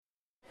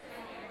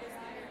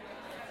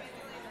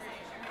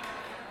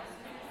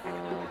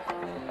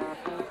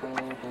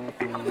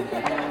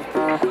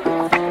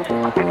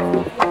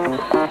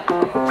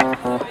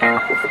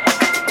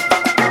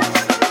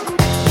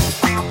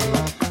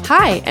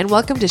Hi, and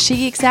welcome to She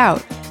Geeks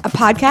Out, a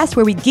podcast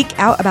where we geek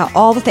out about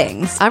all the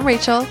things. I'm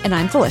Rachel. And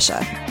I'm Felicia.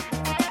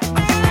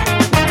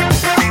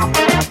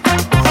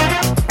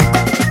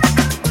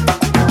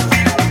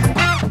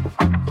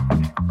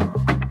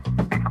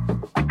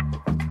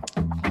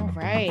 All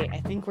right,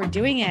 I think we're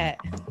doing it.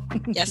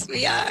 Yes,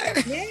 we are.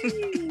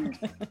 Yay.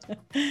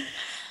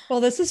 Well,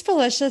 this is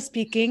Felicia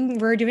speaking.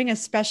 We're doing a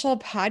special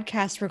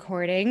podcast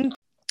recording.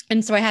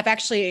 And so I have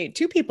actually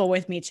two people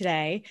with me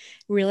today.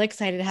 Really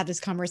excited to have this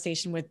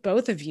conversation with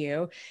both of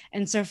you.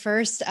 And so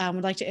first, I'd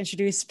like to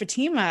introduce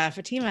Fatima.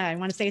 Fatima, I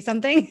want to say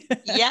something?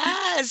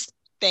 Yes.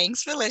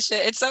 Thanks,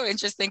 Felicia. It's so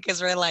interesting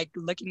because we're like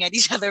looking at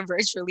each other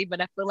virtually, but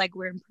I feel like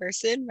we're in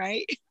person,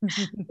 right?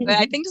 But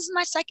I think this is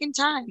my second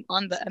time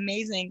on the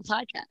amazing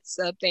podcast.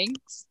 So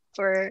thanks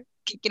for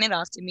kicking it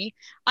off to me.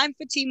 I'm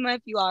Fatima,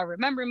 if you all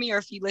remember me, or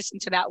if you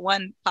listened to that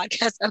one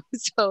podcast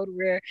episode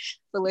where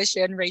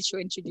Felicia and Rachel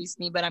introduced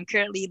me, but I'm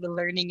currently the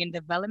Learning and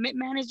Development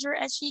Manager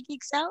at She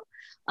Geeks Out.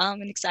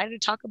 And excited to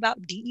talk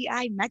about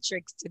DEI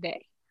metrics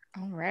today.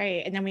 All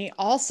right. And then we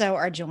also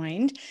are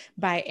joined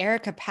by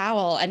Erica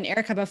Powell. And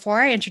Erica, before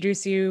I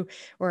introduce you,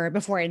 or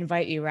before I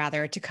invite you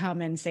rather, to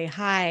come and say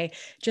hi,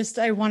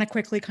 I want to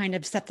quickly kind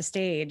of set the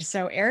stage.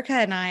 So Erica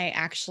and I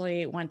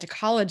actually went to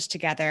college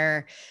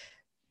together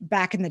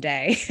back in the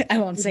day. I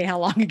won't say how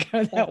long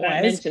ago that was.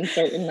 I mentioned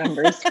certain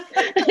numbers.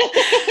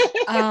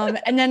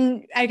 And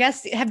then I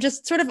guess have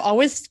just sort of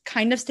always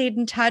kind of stayed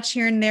in touch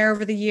here and there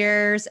over the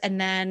years.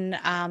 And then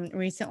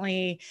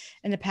recently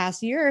in the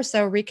past year or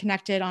so,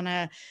 reconnected on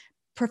a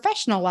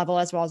professional level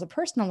as well as a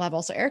personal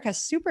level. So Erica,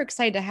 super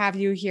excited to have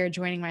you here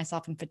joining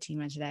myself and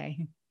Fatima today.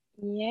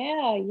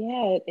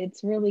 Yeah,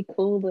 it's really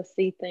cool to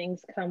see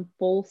things come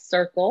full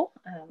circle.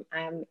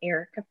 I'm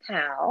Erica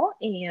Powell,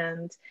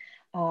 and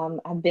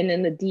I've been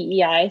in the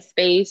DEI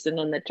space and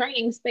in the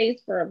training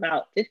space for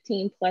about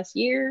 15 plus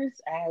years.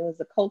 I was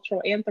a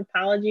cultural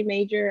anthropology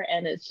major,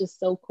 and it's just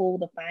so cool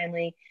to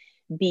finally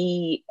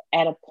be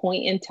at a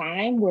point in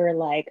time where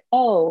like,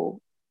 oh,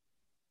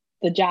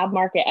 the job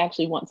market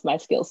actually wants my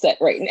skill set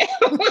right now.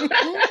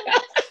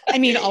 I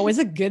mean, always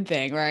a good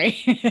thing, right?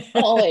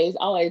 always.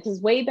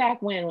 Because way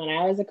back when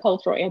I was a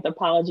cultural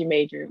anthropology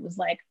major, it was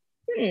like,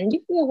 you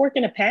can go work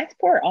in a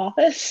passport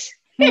office.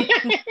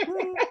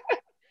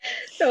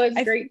 So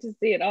it's great to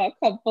see it all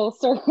come full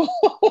circle.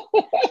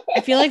 I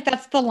feel like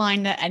that's the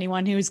line that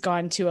anyone who's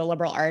gone to a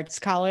liberal arts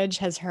college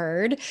has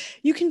heard.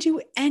 You can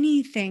do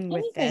anything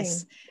with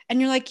this.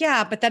 And you're like,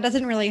 yeah, but that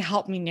doesn't really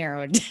help me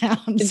narrow it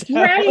down. So.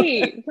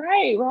 Right.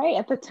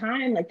 At the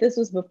time, like this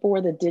was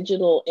before the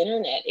digital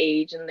internet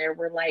age, and there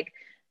were like,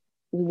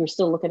 we were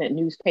still looking at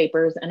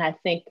newspapers. And I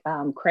think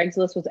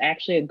Craigslist was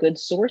actually a good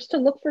source to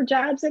look for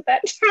jobs at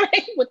that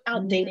time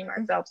without dating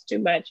ourselves too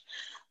much.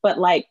 But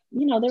like,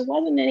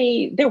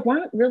 there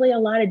weren't really a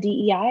lot of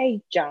DEI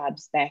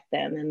jobs back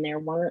then. And there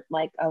weren't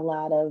like a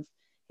lot of,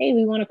 hey,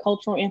 we want a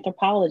cultural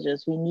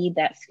anthropologist. We need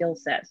that skill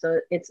set.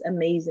 So it's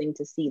amazing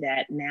to see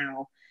that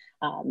now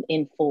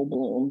in full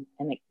bloom,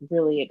 and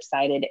really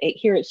excited.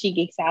 Here at She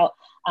Geeks Out,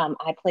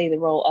 I play the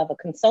role of a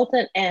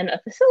consultant and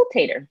a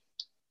facilitator.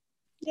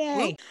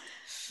 Yay.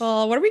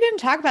 Well, what are we going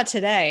to talk about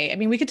today? I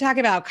mean, we could talk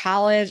about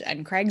college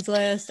and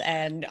Craigslist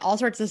and all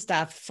sorts of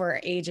stuff for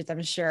ages,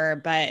 I'm sure.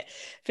 But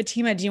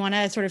Fatima, do you want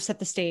to sort of set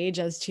the stage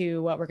as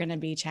to what we're going to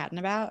be chatting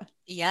about?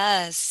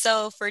 Yes.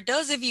 So for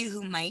those of you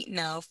who might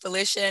know,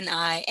 Felicia and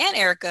I, and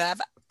Erica,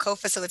 I've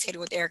co-facilitated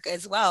with Erica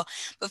as well.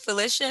 But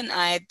Felicia and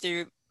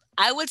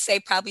I would say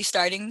probably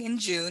starting in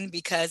June,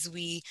 because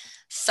we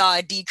saw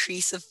a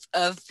decrease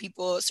of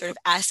people sort of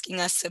asking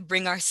us to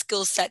bring our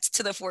skill sets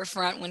to the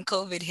forefront when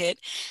COVID hit.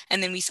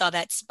 And then we saw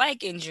that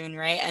spike in June,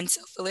 right? And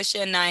so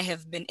Felicia and I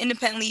have been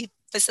independently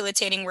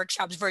facilitating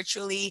workshops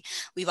virtually.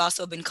 We've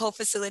also been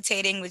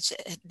co-facilitating, which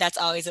that's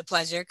always a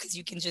pleasure because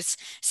you can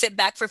just sit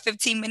back for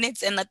 15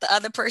 minutes and let the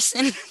other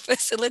person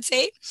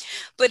facilitate.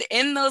 But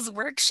in those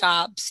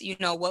workshops,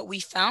 what we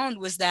found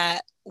was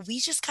that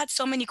we just got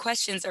so many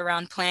questions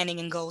around planning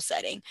and goal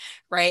setting,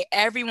 right?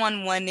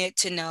 Everyone wanted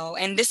to know,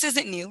 and this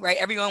isn't new, right?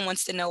 Everyone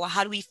wants to know, well,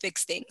 how do we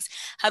fix things?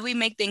 How do we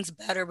make things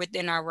better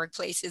within our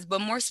workplaces?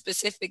 But more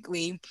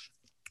specifically,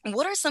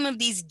 what are some of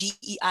these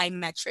DEI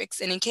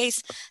metrics? And in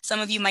case some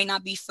of you might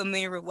not be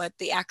familiar with what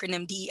the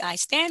acronym DEI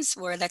stands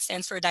for, that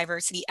stands for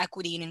diversity,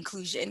 equity, and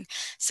inclusion.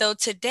 So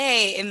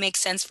today it makes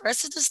sense for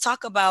us to just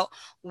talk about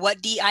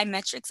what DEI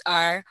metrics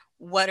are,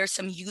 what are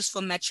some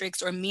useful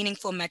metrics or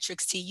meaningful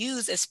metrics to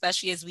use,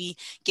 especially as we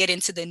get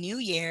into the new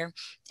year,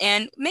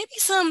 and maybe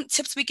some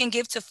tips we can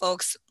give to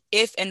folks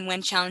if and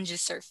when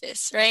challenges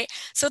surface, right?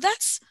 So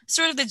that's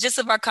sort of the gist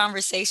of our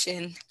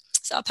conversation.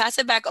 So I'll pass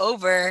it back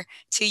over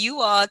to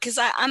you all, because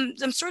I'm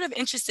sort of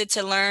interested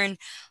to learn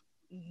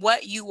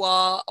what you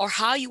all, or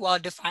how you all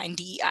define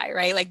DEI,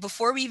 right? Like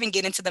before we even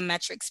get into the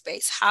metric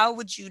space, how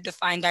would you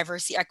define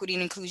diversity, equity,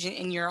 and inclusion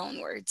in your own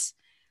words?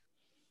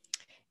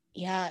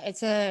 Yeah,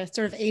 it's a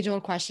sort of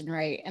age-old question,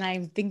 right? And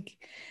I think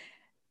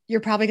you're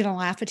probably going to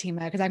laugh,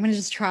 Fatima, because I'm going to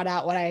just trot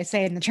out what I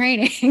say in the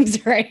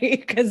trainings, right?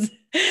 Because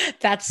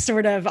that's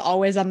sort of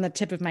always on the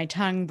tip of my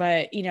tongue.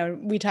 But, you know,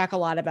 we talk a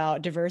lot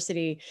about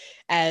diversity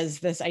as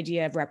this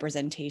idea of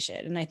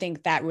representation. And I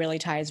think that really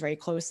ties very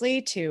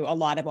closely to a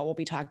lot of what we'll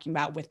be talking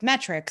about with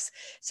metrics.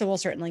 So we'll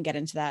certainly get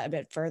into that a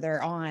bit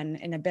further on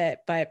in a bit.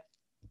 But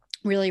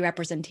really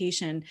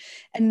representation.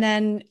 And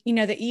then, you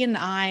know, the E and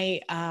the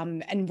I,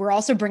 and we're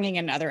also bringing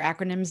in other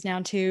acronyms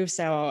now too.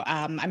 So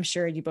I'm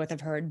sure you both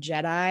have heard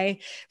JEDI,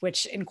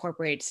 which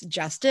incorporates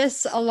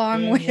justice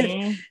along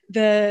with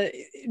the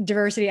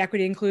diversity,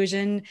 equity,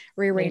 inclusion,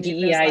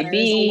 rearranging those letters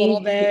a little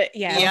bit.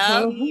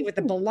 Yeah. With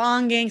the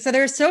belonging. So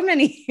there's so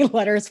many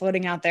letters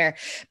floating out there.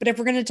 But if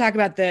we're going to talk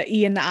about the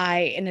E and the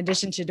I, in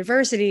addition to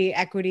diversity,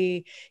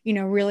 equity, you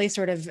know, really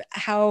sort of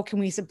how can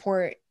we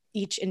support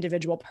each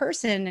individual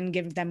person and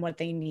give them what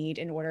they need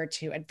in order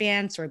to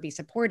advance or be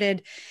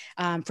supported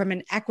from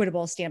an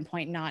equitable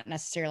standpoint, not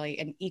necessarily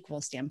an equal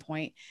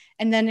standpoint.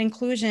 And then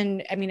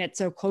inclusion, I mean, it's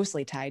so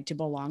closely tied to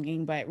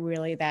belonging, but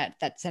really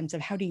that sense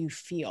of how do you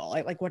feel?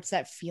 Like what's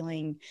that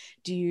feeling?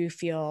 Do you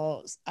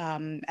feel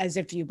as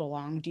if you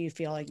belong? Do you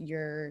feel like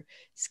your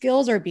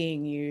skills are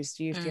being used?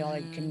 Do you feel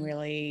like you can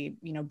really,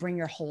 you know, bring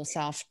your whole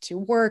self to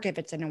work if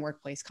it's in a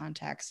workplace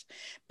context?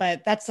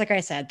 But that's, like I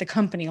said, the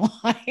company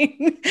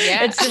line.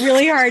 It's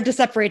really hard to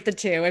separate the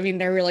two. I mean,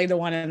 they're really the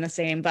one and the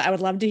same, but I would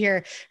love to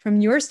hear from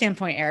your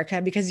standpoint,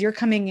 Erica, because you're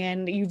coming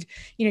in,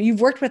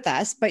 you've worked with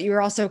us, but you're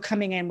also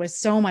coming in with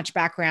so much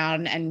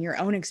background and your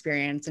own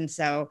experience. And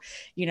so,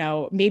 you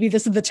know, maybe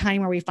this is the time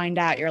where we find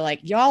out you're like,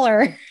 y'all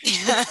are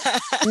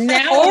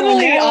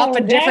totally off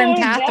a different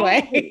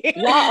pathway.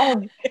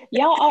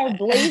 Y'all are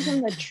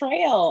blazing the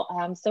trail.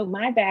 So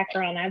my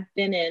background, I've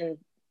been in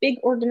big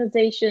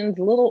organizations,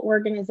 little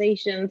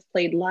organizations,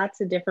 played lots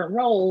of different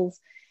roles.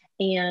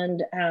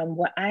 And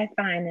what I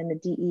find in the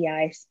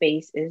DEI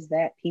space is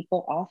that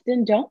people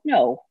often don't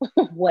know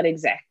what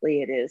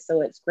exactly it is.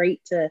 So it's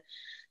great to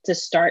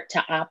start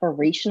to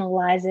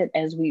operationalize it,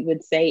 as we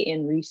would say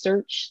in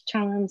research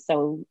terms.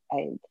 So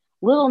a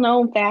little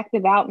known fact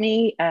about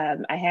me,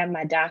 I have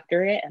my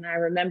doctorate, and I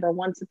remember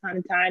once upon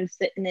a time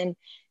sitting in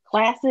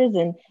classes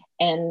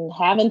and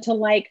having to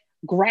like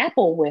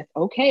grapple with,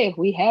 okay, if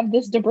we have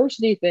this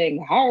diversity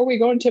thing, how are we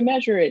going to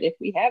measure it? If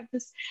we have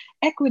this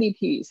equity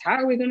piece, how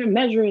are we going to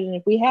measure it? And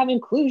if we have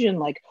inclusion,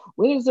 like,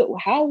 what is it?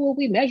 How will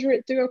we measure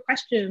it through a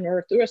question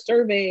or through a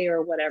survey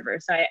or whatever?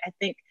 So I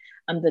think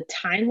the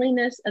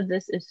timeliness of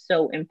this is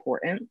so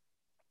important.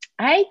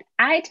 I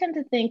tend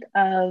to think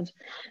of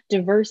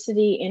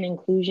diversity and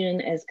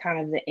inclusion as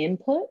kind of the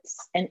inputs,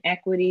 and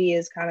equity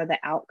is kind of the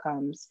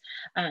outcomes.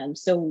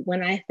 So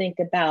when I think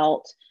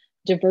about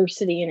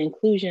diversity and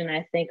inclusion,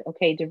 I think,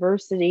 okay,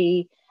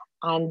 diversity,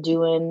 I'm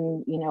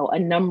doing, you know, a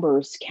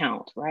numbers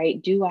count,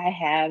 right? Do I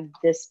have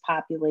this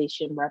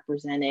population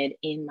represented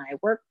in my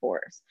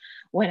workforce?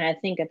 When I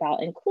think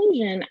about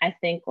inclusion, I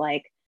think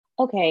like,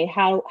 okay,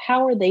 how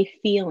are they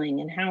feeling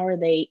and how are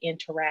they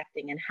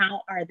interacting and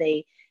how are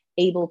they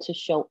able to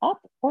show up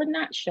or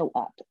not show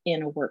up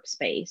in a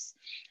workspace?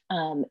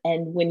 And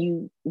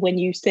when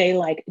you say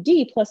like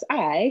D plus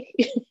I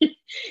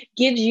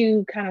gives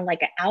you kind of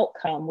like an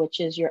outcome, which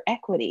is your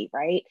equity,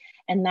 right?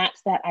 And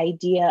that's that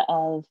idea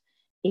of,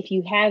 if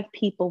you have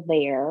people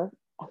there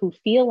who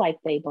feel like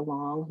they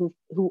belong,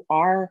 who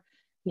are,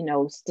 you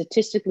know,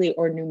 statistically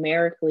or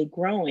numerically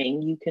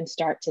growing, you can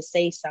start to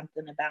say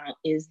something about,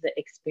 is the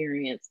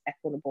experience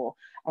equitable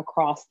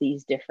across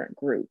these different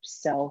groups?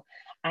 So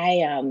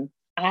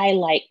I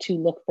like to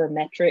look for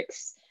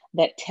metrics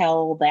that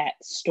tell that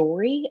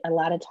story. A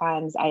lot of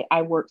times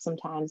I work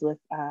sometimes with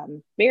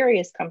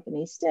various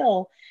companies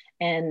still,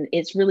 and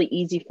it's really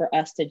easy for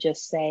us to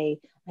just say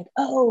like,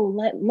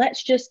 oh,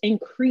 let's just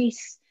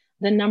increase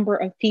the number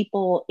of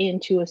people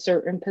into a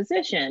certain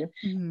position.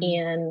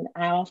 And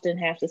I often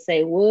have to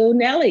say, whoa,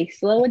 Nelly,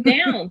 slow it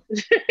down.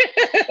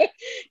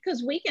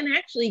 Because we can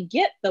actually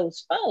get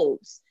those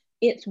folks.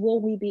 It's,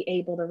 will we be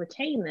able to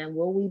retain them?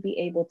 Will we be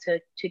able to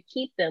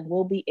keep them?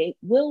 Will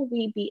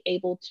we be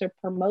able to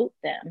promote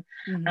them?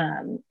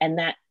 And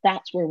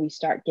that's where we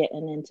start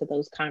getting into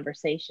those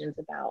conversations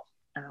about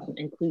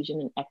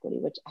inclusion and equity,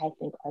 which I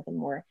think are the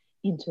more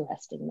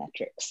interesting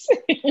metrics.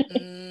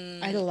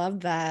 I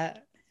love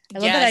that. I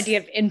love that idea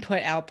of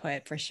input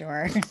output for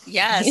sure.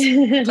 Yes.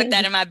 Put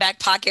that in my back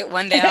pocket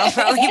one day. I'll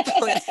probably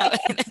pull it out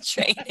in a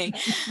training.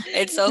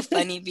 It's so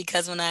funny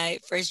because when I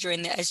first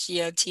joined the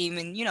SGO team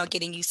and, you know,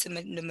 getting used to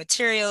the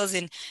materials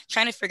and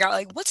trying to figure out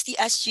like, what's the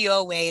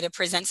SGO way to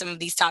present some of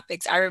these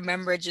topics? I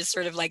remember just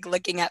sort of like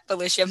looking at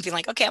Felicia and being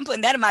like, okay, I'm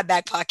putting that in my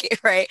back pocket.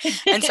 Right.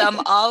 And so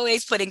I'm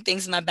always putting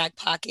things in my back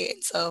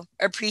pocket. So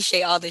I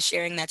appreciate all the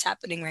sharing that's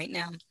happening right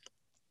now.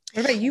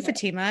 What about you,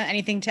 Fatima?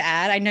 Anything to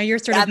add? I know you're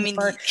sort of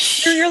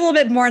you're a little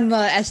bit more in the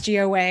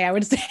SGO way, I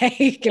would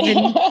say,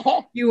 given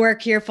you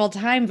work here full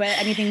time, but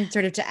anything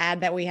sort of to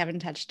add that we haven't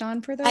touched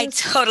on for those? I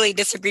totally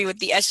disagree with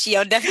the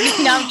SGO.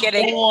 Definitely. No, I'm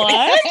kidding.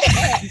 What?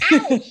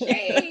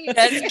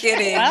 That's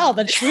kidding. Well,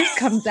 the truth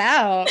comes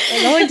out.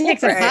 It only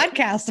takes a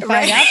podcast to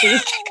find out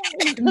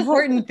these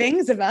important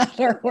things about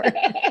our work.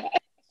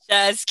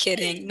 Just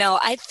kidding. No,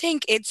 I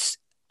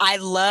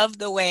love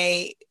the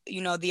way,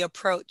 the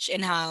approach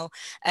and how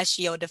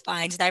SGO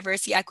defines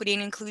diversity, equity,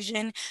 and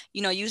inclusion.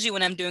 Usually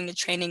when I'm doing the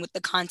training with the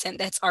content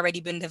that's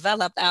already been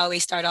developed, I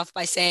always start off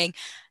by saying,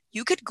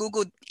 you could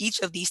Google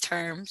each of these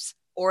terms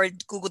or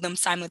Google them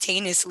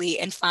simultaneously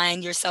and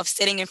find yourself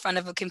sitting in front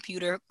of a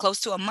computer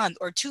close to a month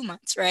or 2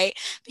 months, right?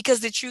 Because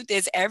the truth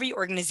is, every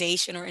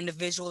organization or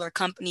individual or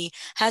company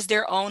has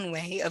their own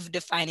way of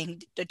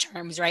defining the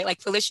terms, right?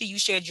 Like Felicia, you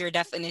shared your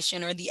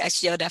definition or the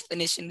SGL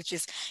definition, which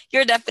is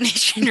your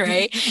definition,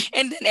 right?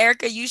 And then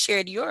Erica, you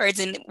shared yours.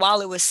 And while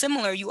it was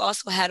similar, you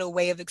also had a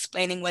way of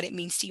explaining what it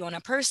means to you on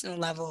a personal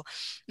level.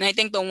 And I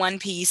think the one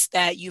piece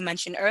that you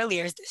mentioned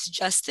earlier is this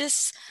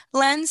justice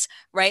lens,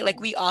 right?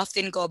 Like we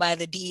often go by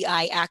the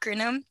DEI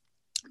acronym.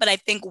 But I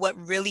think what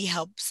really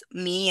helps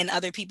me and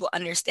other people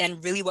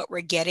understand really what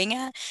we're getting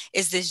at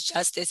is this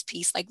justice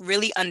piece, like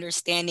really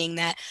understanding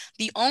that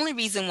the only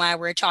reason why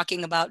we're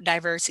talking about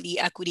diversity,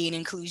 equity, and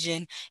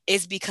inclusion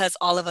is because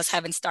all of us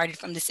haven't started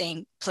from the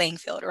same playing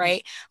field,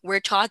 right? We're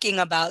talking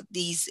about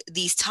these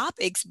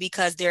topics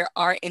because there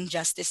are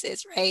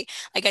injustices, right?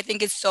 Like I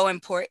think it's so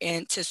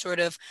important to sort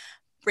of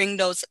bring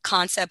those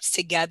concepts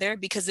together,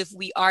 because if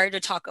we are to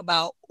talk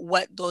about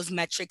what those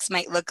metrics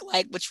might look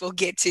like, which we'll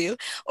get to,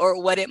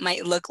 or what it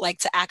might look like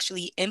to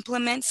actually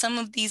implement some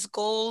of these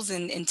goals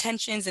and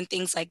intentions and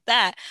things like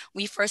that,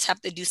 we first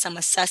have to do some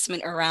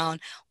assessment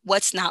around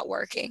what's not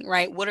working,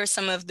 right? What are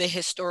some of the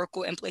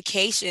historical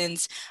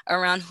implications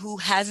around who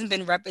hasn't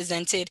been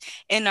represented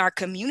in our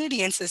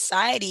community and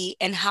society,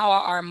 and how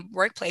our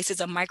workplace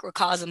is a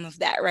microcosm of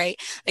that, right?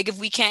 Like if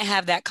we can't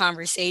have that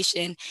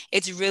conversation,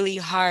 it's really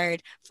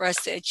hard for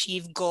us to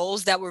achieve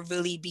goals that will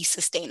really be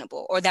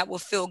sustainable or that will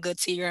feel good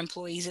to your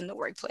employees in the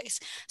workplace.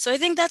 So I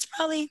think that's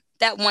probably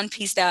that one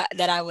piece that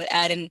I would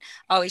add, and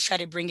always try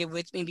to bring it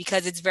with me,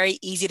 because it's very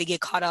easy to get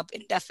caught up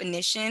in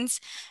definitions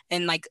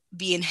and like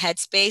be in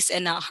headspace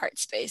and not heart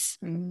space.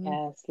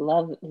 Yes,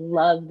 love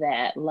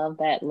that. Love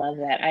that. Love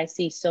that. I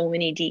see so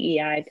many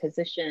DEI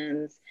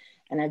positions,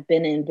 and I've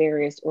been in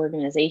various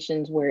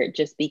organizations where it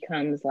just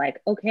becomes like,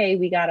 okay,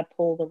 we got to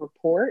pull the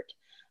report,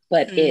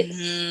 but it's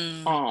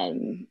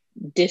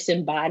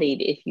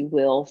disembodied, if you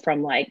will,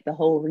 from like the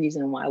whole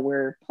reason why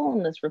we're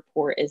pulling this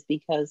report is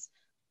because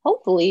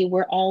hopefully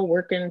we're all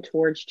working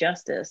towards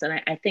justice.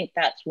 And I think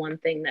that's one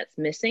thing that's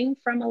missing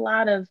from a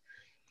lot of,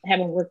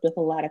 having worked with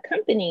a lot of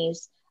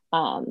companies,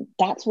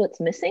 that's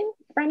what's missing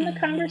from the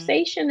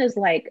conversation is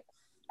like,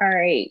 all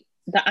right,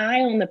 the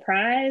eye on the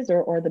prize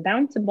or the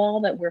bouncing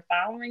ball that we're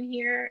following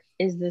here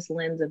is this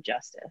lens of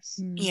justice.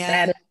 Yeah.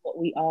 That is what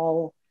we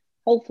all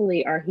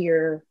hopefully are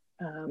here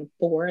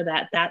for.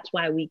 That's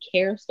why we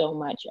care so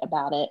much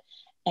about it.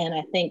 And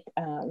I think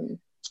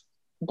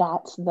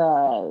that's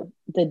the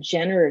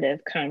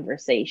generative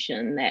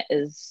conversation that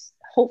is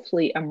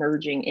hopefully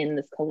emerging in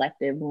this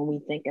collective when we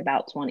think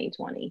about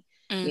 2020.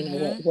 You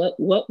know,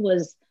 what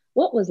was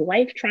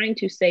life trying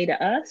to say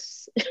to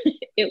us?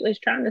 It was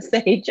trying to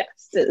say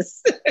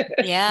justice.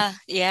 Yeah.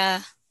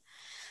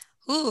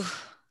 Ooh.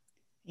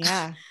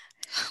 Yeah.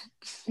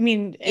 I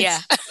mean,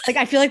 it's like,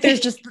 I feel like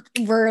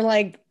we're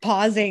like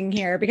pausing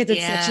here because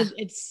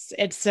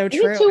it's so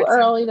true. Is it too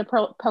early to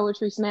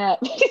poetry snap?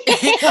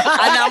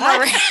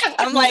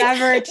 I'm like,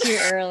 never too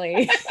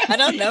early. I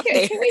don't know.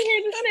 Can we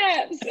hear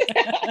the snaps?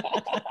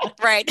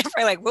 Right.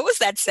 They're like, what was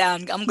that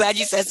sound? I'm glad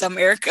you said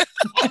something, Erica.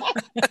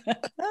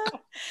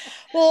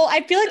 Well,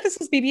 I feel like this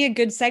is maybe a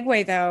good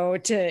segue though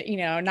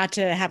to, not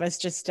to have us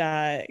just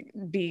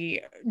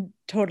be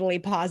totally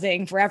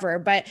pausing forever,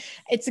 but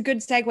it's a good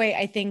segue,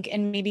 I think.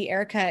 And maybe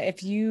Erica,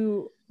 if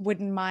you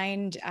wouldn't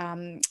mind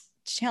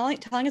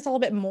telling us a little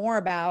bit more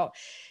about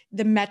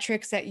the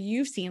metrics that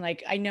you've seen.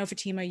 Like, I know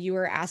Fatima, you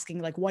were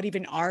asking like, what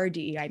even are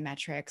DEI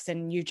metrics?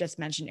 And you just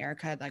mentioned,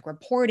 Erica, like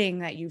reporting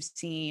that you've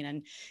seen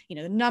and,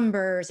 the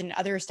numbers and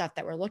other stuff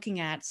that we're looking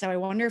at. So I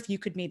wonder if you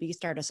could maybe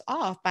start us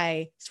off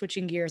by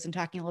switching gears and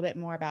talking a little bit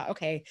more about,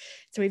 okay,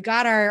 so we've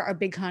got our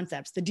big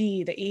concepts, the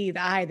D, the E,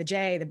 the I, the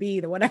J, the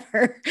B, the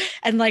whatever.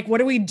 And like, what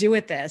do we do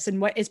with this?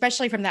 And what,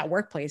 especially from that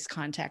workplace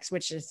context,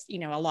 which is,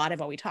 a lot of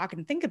what we talk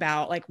and think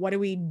about, like, what do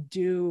we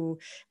do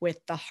with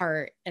the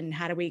heart and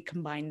how do we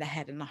combine the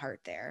head and the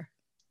heart there?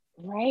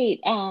 Right.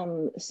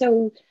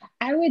 So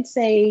I would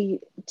say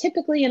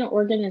typically in an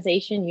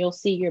organization, you'll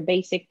see your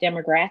basic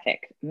demographic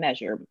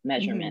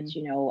measurements,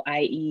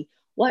 i.e.,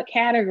 what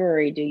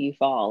category do you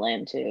fall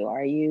into?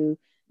 Are you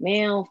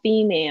male,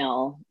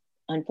 female?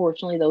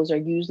 Unfortunately, those are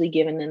usually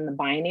given in the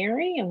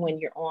binary. And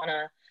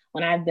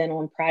when I've been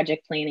on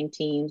project planning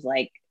teams,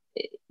 like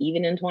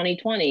even in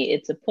 2020,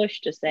 it's a push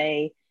to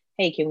say,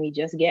 hey, can we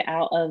just get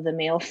out of the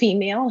male,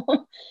 female?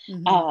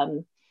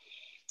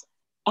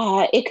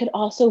 It could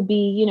also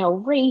be,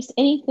 race,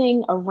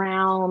 anything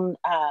around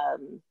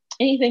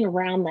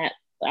that.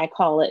 I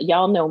call it,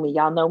 y'all know me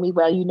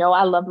well,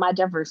 I love my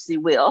diversity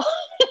wheel.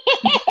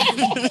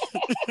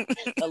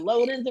 The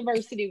Lotus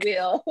diversity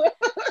wheel.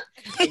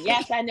 And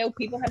yes, I know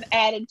people have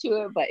added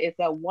to it, but it's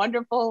a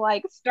wonderful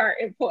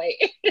starting point.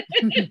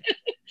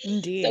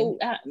 Indeed. So,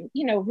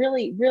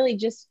 really, really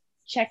just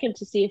checking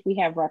to see if we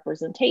have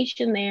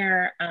representation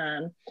there.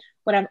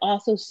 What I've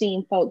also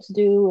seen folks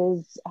do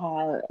is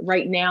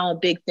right now a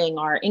big thing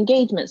are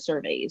engagement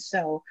surveys.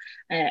 So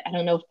I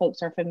don't know if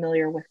folks are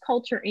familiar with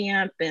Culture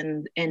Amp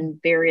and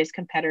various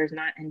competitors,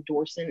 not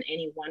endorsing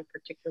any one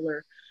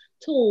particular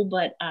tool,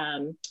 but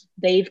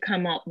they've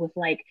come up with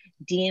like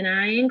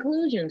D&I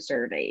inclusion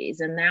surveys,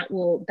 and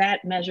that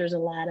measures a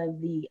lot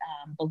of the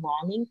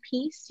belonging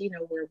piece, you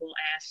know,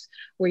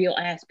 where you'll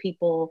ask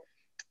people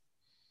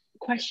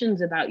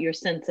questions about your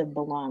sense of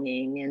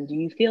belonging, and do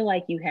you feel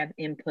like you have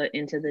input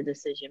into the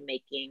decision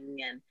making,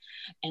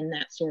 and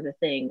that sort of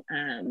thing.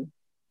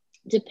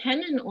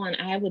 Depending on,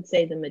 I would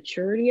say, the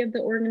maturity of the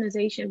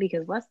organization,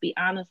 because let's be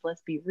honest,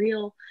 let's be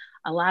real,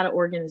 a lot of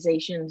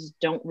organizations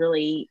don't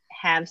really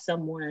have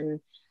someone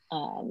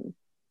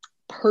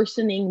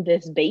personing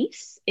this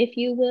base, if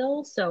you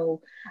will.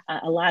 So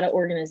a lot of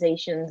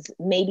organizations,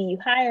 maybe you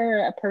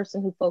hire a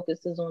person who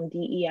focuses on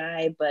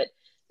DEI, but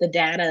the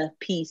data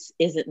piece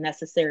isn't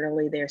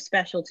necessarily their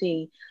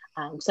specialty.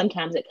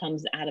 Sometimes it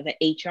comes out of an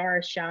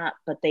HR shop,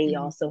 but they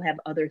also have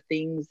other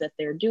things that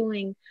they're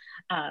doing.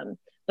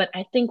 But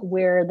I think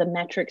where the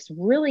metrics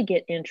really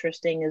get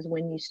interesting is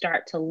when you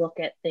start to look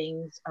at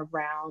things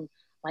around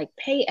like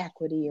pay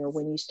equity, or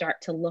when you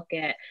start to look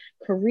at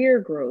career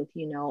growth.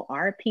 You know,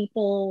 are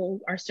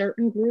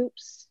certain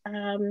groups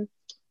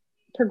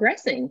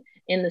progressing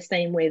in the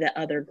same way that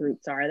other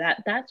groups are?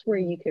 That's where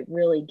you could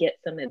really get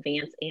some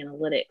advanced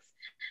analytics.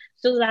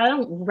 So that I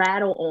don't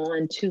rattle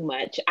on too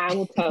much, I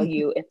will tell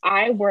you, if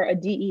I were a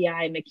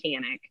DEI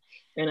mechanic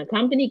and a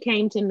company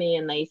came to me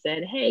and they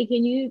said, hey,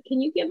 can you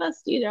give us,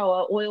 you know,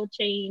 an oil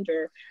change,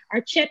 or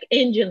our check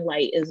engine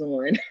light is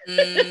on,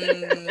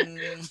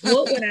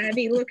 what would I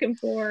be looking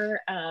for?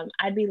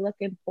 I'd be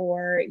looking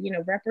for, you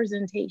know,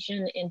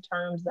 representation in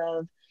terms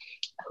of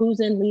who's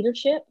in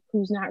leadership,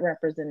 who's not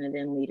represented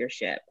in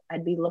leadership.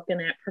 I'd be looking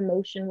at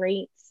promotion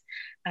rates.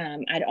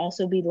 I'd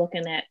also be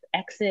looking at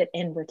exit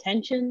and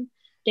retention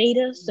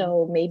data.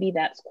 So maybe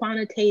that's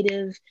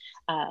quantitative.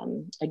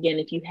 Again,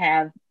 if you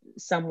have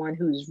someone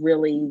who's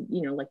really,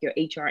 you know, like your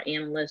HR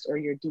analyst or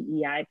your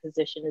DEI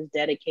position is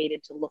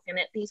dedicated to looking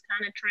at these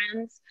kind of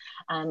trends,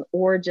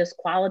 or just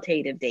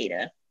qualitative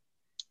data.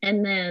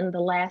 And then the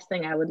last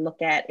thing I would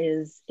look at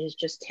is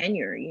just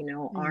tenure. You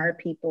know, are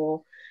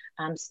people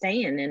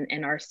staying,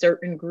 and are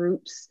certain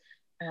groups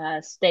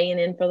staying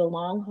in for the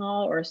long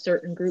haul, or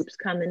certain groups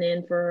coming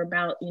in for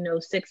about, you know,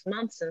 6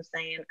 months and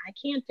saying, I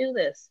can't do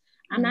this,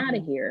 I'm out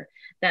of here.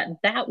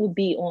 That would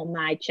be on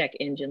my check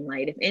engine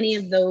light. If any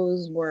of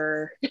those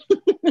were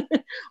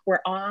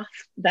were off,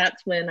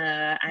 that's when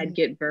I'd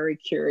get very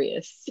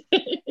curious.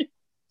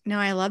 No,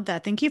 I love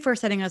that. Thank you for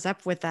setting us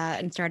up with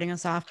that and starting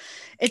us off.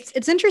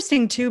 It's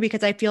interesting too,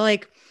 because I feel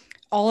like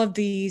all of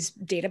these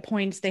data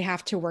points, they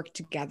have to work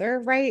together,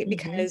 right?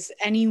 Because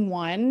any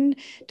one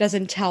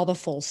doesn't tell the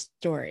full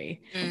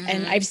story.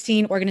 And I've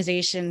seen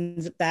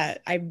organizations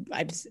that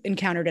I've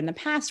encountered in the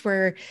past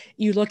where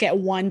you look at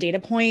one data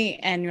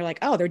point and you're like,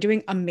 oh, they're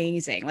doing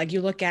amazing. Like you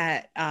look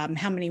at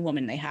how many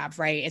women they have,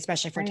 right?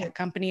 Especially for tech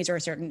companies or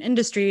certain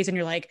industries. And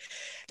you're like,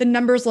 the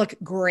numbers look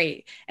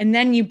great. And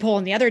then you pull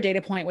in the other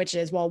data point, which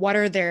is, well, what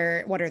are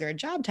their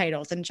job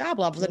titles and job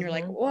levels? And you're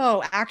like,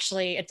 whoa,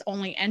 actually it's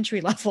only entry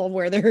level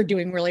where they're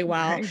doing really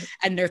well,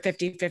 and they're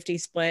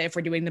 50-50 split if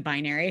we're doing the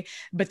binary.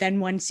 But then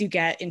once you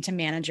get into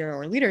manager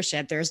or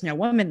leadership, there's no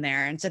woman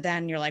there. And so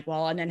then you're like,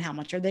 well, and then how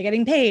much are they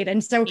getting paid?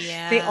 And so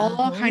they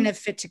all kind of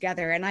fit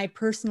together. And I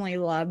personally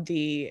love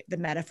the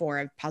metaphor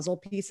of puzzle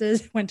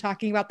pieces when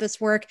talking about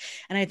this work.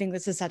 And I think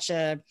this is such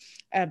a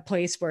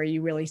place where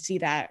you really see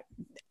that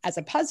as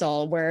a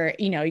puzzle, where,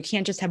 you know, you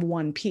can't just have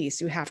one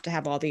piece, you have to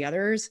have all the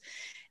others.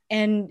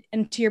 And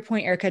to your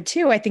point, Erica,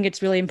 too, I think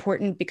it's really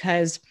important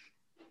because,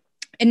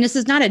 and this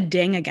is not a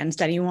ding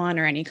against anyone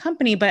or any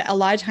company, but a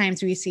lot of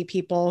times we see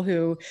people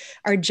who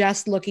are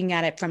just looking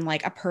at it from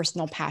like a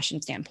personal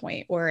passion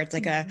standpoint, or it's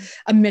like a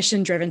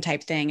mission driven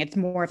type thing. It's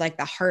more of like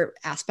the heart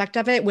aspect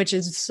of it, which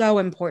is so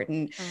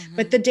important.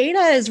 But the data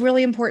is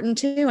really important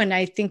too. And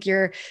I think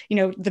you're, you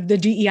know, the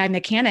DEI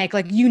mechanic,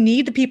 like you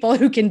need the people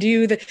who can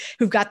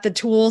who've got the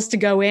tools to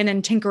go in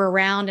and tinker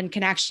around and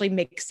can actually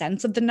make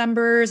sense of the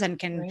numbers and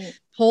can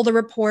pull the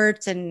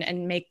reports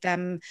and make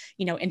them,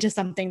 you know, into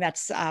something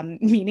that's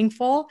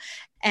meaningful.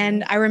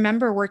 And I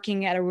remember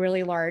working at a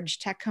really large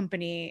tech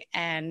company.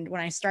 And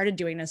when I started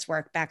doing this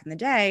work back in the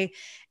day,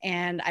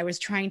 and I was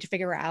trying to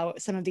figure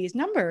out some of these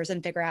numbers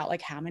and figure out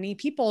like how many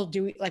people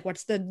do, like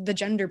what's the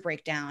gender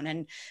breakdown,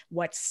 and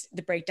what's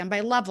the breakdown by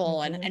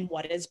level, and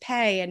what is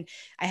pay. And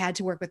I had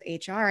to work with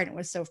HR, and it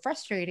was so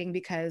frustrating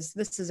because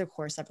this is of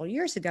course several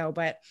years ago,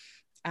 but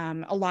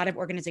a lot of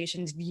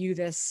organizations view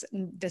this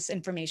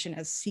information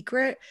as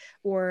secret,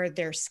 or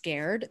they're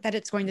scared that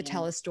it's going to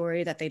tell a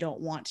story that they don't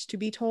want to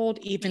be told,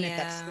 even if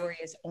that story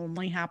is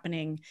only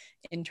happening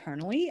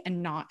internally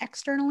and not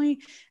externally.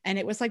 And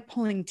it was like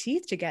pulling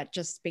teeth to get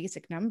just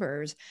basic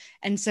numbers.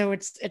 And so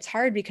it's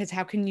hard, because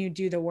how can you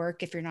do the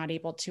work if you're not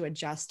able to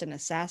adjust and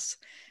assess?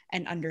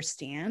 and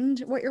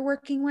understand what you're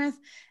working with.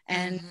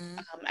 And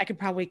Mm-hmm. I could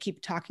probably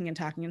keep talking and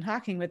talking and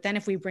talking, but then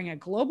if we bring a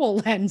global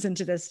lens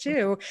into this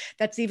too,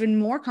 that's even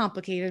more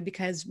complicated,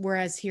 because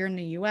whereas here in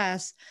the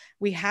US,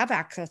 we have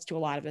access to a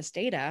lot of this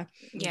data,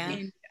 Yeah.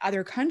 in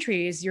other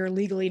countries, you're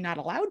legally not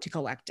allowed to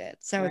collect it.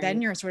 So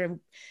then you're sort of,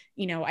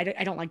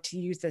 I don't like to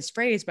use this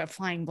phrase, but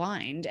flying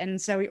blind.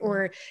 And so,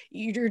 or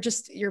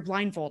you're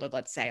blindfolded,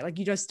 let's say, like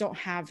you just don't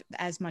have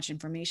as much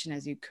information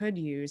as you could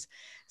use.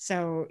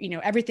 So,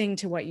 everything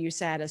to what you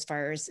said as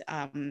far as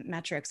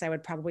metrics, I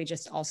would probably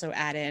just also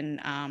add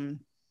in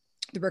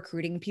the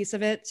recruiting piece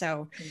of it.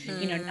 So,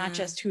 not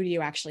just who do you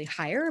actually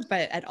hire,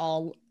 but at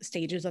all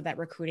stages of that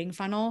recruiting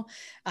funnel,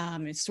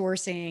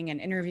 sourcing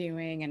and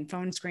interviewing and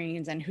phone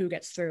screens and who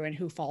gets through and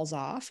who falls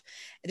off.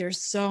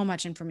 There's so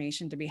much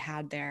information to be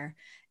had there.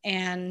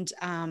 And,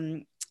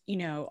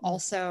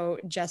 also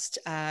just,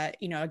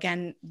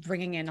 again,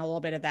 bringing in a little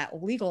bit of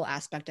that legal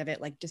aspect of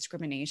it, like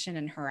discrimination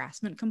and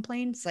harassment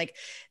complaints, like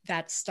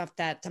that's stuff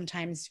that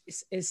sometimes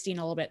is seen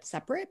a little bit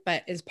separate,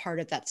 but is part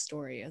of that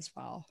story as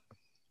well.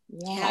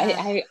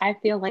 Yeah. I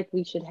feel like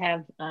we should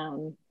have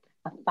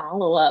a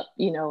follow-up,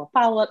 a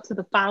follow-up to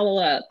the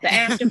follow-up. The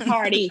after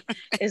party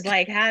is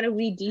like, how do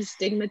we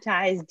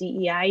destigmatize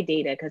DEI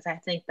data? Because I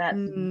think that's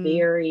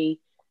very,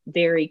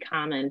 very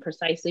common,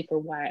 precisely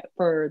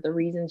for the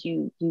reasons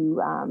you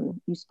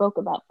spoke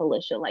about,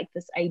 Felicia, like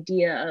this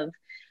idea of,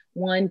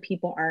 one,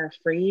 people are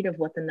afraid of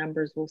what the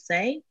numbers will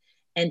say,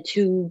 and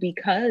two,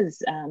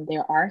 because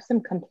there are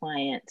some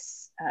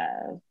compliance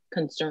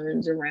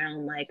concerns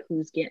around like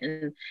who's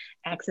getting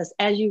access.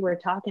 As you were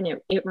talking,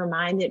 it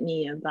reminded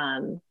me of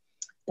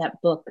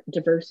that book,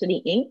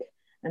 Diversity Inc.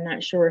 I'm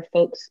not sure if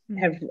folks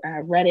have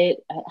read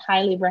it. I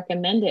highly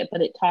recommend it,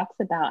 but it talks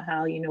about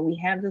how,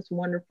 we have this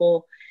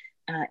wonderful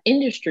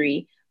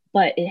industry,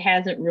 but it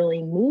hasn't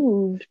really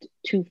moved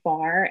too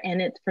far.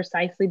 And it's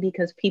precisely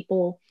because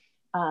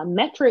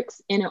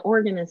metrics in an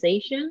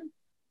organization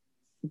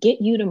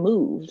get you to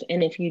move.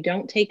 And if you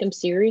don't take them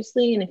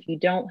seriously, and if you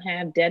don't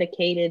have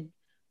dedicated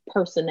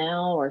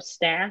personnel or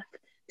staff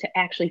to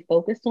actually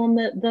focus on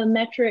the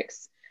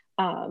metrics,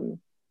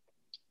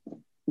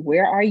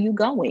 where are you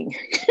going?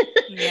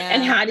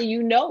 And how do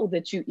you know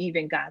that you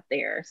even got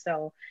there?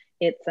 So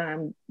it's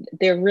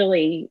they're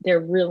really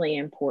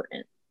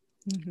important.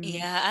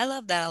 Yeah, I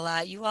love that a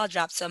lot. You all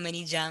dropped so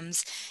many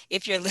gems.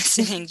 If you're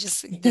listening,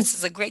 this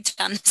is a great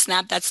time to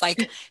snap. That's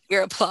like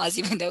your applause,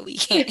 even though we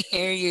can't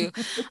hear you.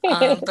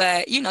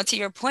 But to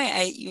your point,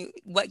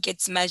 what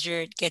gets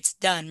measured gets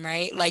done,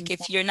 right? Like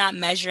if you're not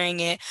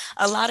measuring it,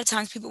 a lot of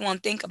times people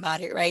won't think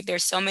about it, right?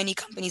 There's so many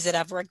companies that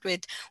I've worked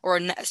with,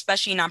 or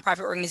especially nonprofit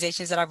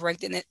organizations that I've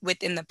worked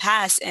with in the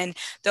past, and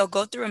they'll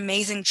go through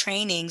amazing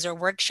trainings or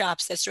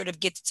workshops that sort of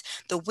gets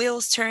the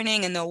wheels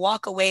turning, and they'll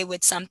walk away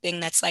with something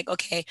that's like,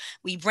 okay,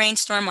 we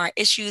brainstorm our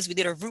issues. We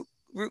did a root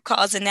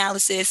cause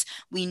analysis.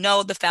 We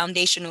know the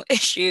foundational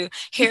issue.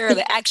 Here are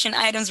the action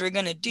items we're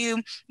going to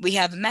do. We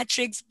have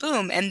metrics,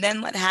 boom. And then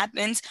what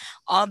happens?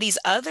 All these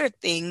other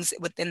things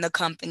within the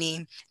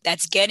company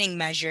that's getting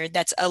measured,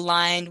 that's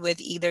aligned with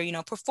either,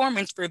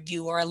 performance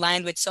review, or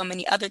aligned with so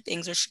many other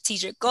things, or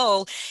strategic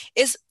goal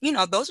is,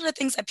 those are the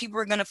things that people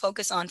are going to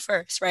focus on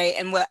first, right?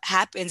 And what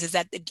happens is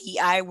that the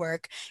DI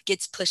work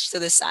gets pushed to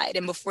the side.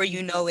 And before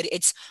you know it,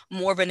 it's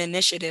more of an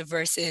initiative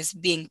versus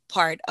being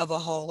part of a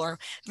whole, or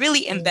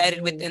really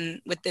embedded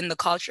within the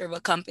culture of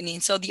a company.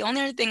 And so the only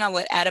other thing I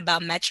would add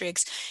about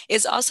metrics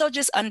is also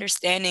just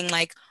understanding,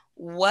 like,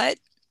 what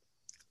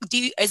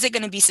is it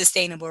going to be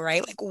sustainable,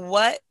 right? Like,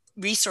 what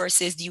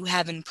resources do you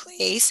have in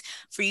place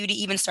for you to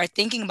even start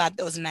thinking about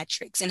those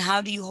metrics, and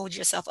how do you hold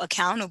yourself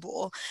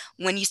accountable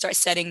when you start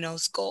setting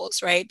those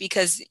goals, right?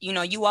 Because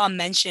you all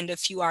mentioned a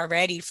few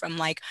already, from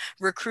like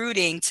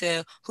recruiting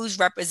to who's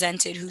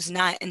represented, who's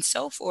not, and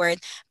so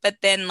forth. But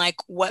then, like,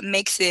 what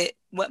makes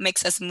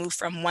us move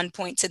from one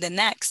point to the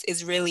next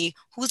is really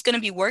who's going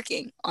to be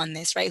working on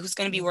this, right? Who's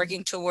going to be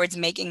working towards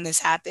making this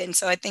happen.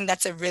 So I think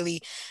that's a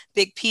really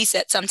big piece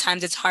that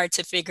sometimes it's hard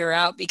to figure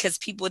out, because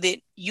people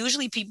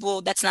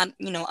that's not,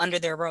 under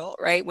their role,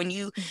 right? When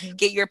you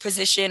get your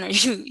position, or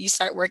you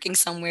start working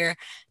somewhere,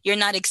 you're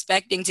not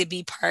expecting to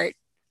be part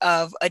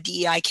of a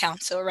DEI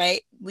council,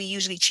 right? We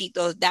usually treat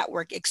that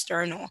work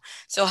external.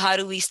 So how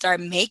do we start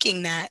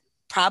making that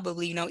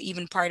probably,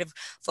 even part of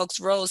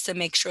folks' roles, to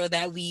make sure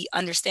that we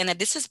understand that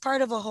this is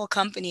part of a whole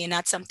company and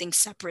not something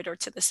separate or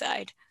to the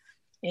side?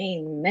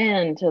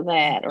 Amen to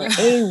that. Or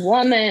a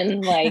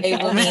woman, like, A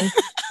woman.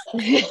 I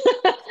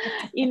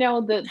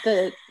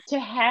mean, to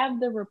have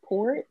the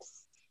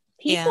reports,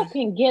 people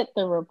can get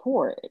the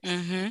report.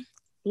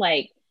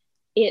 Like,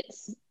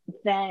 it's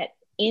that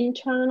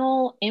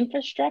internal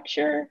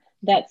infrastructure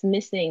that's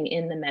missing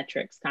in the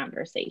metrics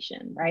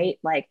conversation, right?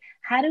 Like,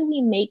 how do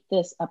we make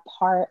this a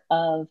part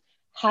of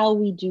how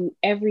we do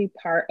every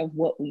part of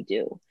what we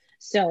do?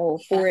 So,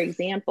 for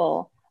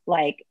example,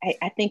 like,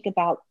 I think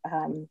about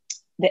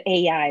the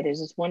AI. There's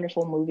this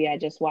wonderful movie I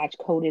just watched,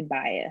 Coded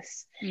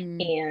Bias,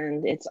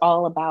 and it's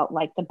all about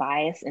like the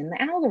bias in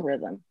the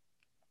algorithm.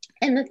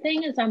 And the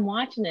thing is, I'm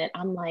watching it,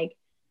 I'm like,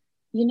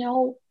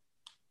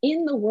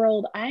 in the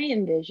world I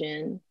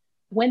envision,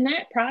 when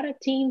that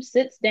product team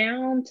sits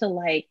down to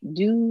like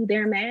do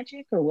their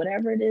magic or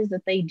whatever it is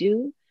that they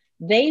do,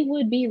 they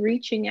would be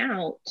reaching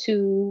out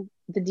to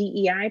the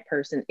DEI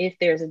person if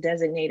there's a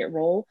designated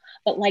role.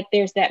 But like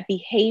there's that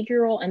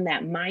behavioral and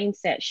that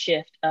mindset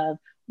shift of,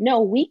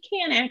 no, we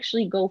can't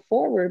actually go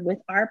forward with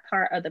our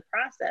part of the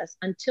process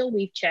until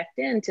we've checked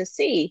in to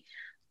see,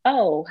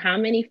 oh, how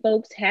many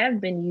folks have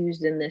been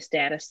used in this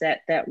data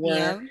set that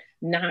were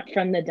not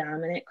from the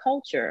dominant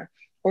culture.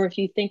 Or if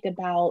you think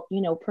about, you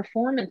know,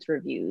 performance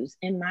reviews,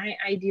 in my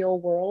ideal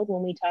world,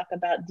 when we talk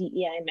about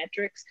DEI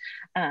metrics,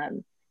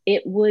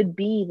 it would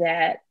be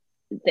that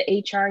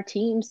the HR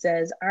team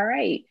says, all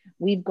right,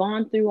 we've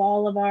gone through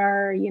all of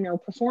our, you know,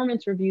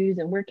 performance reviews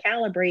and we're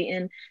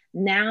calibrating.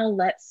 Now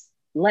let's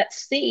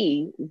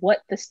see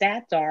what the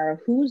stats are of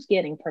who's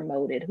getting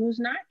promoted, who's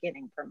not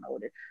getting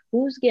promoted,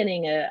 who's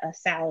getting a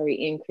salary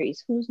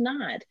increase, who's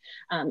not,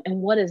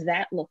 and what does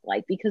that look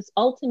like? Because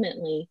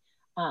ultimately,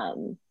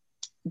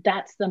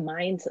 that's the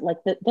mindset. Like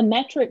the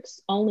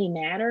metrics only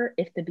matter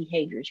if the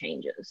behavior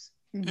changes.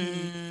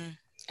 Mm,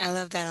 I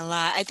love that a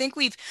lot. I think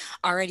we've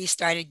already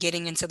started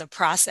getting into the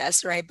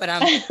process, right? But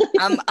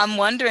I'm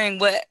wondering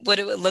what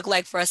it would look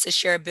like for us to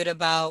share a bit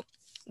about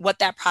what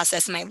that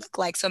process might look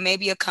like. So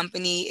maybe a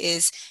company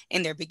is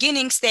in their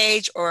beginning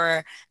stage,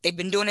 or they've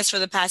been doing this for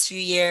the past few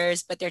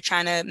years, but they're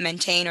trying to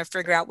maintain or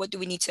figure out what do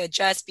we need to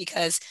adjust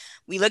because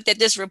we looked at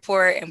this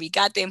report and we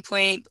got the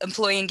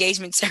employee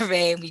engagement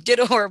survey and we did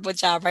a horrible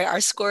job, right?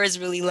 Our score is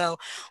really low.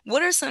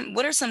 What are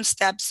some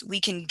steps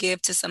we can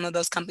give to some of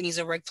those companies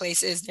or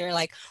workplaces? They're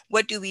like,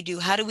 what do we do?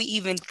 How do we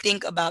even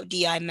think about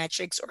DI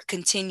metrics or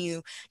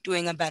continue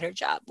doing a better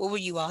job? What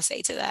would you all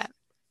say to that?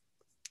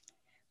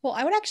 Well,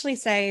 I would actually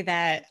say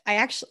that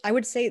I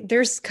would say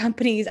there's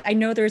companies, I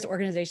know there's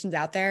organizations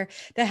out there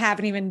that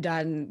haven't even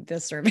done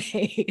the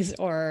surveys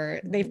or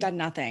they've done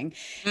nothing.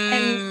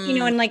 And, you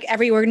know, and like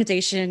every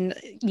organization,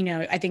 you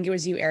know, I think it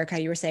was you,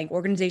 Erica, you were saying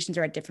organizations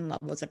are at different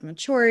levels of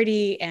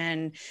maturity.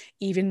 And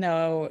even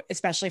though,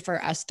 especially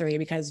for us three,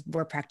 because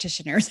we're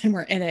practitioners and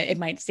we're in it, it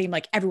might seem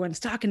like everyone's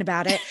talking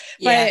about it,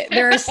 but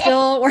there are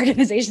still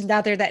organizations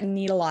out there that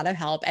need a lot of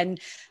help and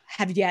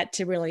have yet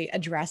to really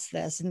address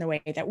this in the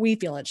way that we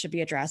feel it should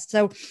be addressed.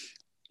 So,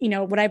 you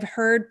know, what I've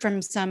heard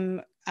from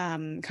some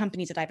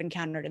companies that I've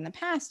encountered in the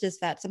past is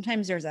that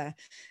sometimes there's a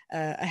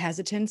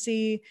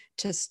hesitancy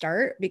to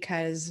start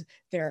because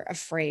they're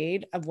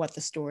afraid of what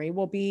the story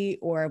will be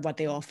or what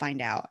they will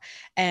find out.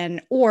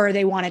 Or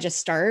they want to just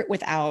start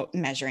without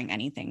measuring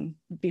anything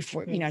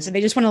before, you know, so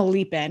they just want to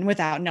leap in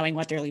without knowing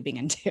what they're leaping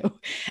into.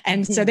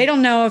 And so they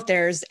don't know if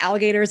there's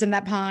alligators in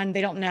that pond.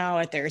 They don't know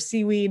if there's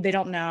seaweed. They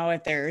don't know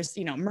if there's,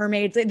 you know,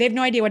 mermaids. They have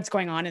no idea what's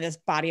going on in this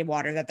body of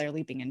water that they're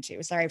leaping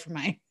into. Sorry for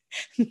my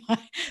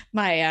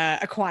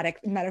aquatic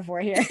metaphor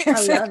here.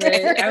 I love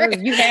it.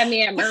 You had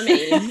me at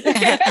mermaids.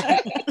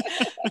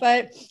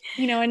 But,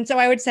 you know, and so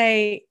I would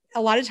say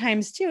a lot of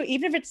times too,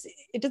 even if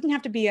it doesn't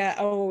have to be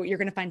you're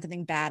going to find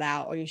something bad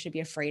out or you should be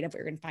afraid of what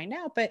you're going to find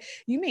out, but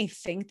you may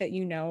think that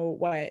you know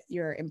what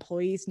your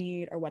employees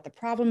need or what the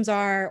problems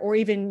are, or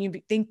even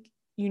you think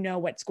you know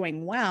what's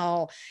going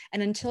well.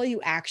 And until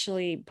you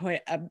actually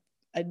put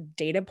a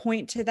data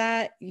point to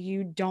that,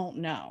 you don't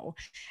know.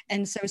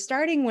 And so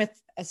starting with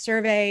a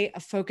survey, a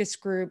focus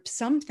group,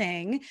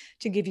 something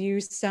to give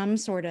you some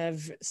sort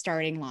of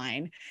starting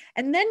line,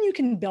 and then you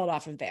can build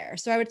off of there.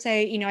 So I would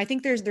say, you know, I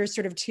think there's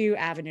sort of two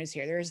avenues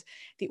here. There's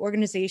the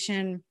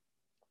organization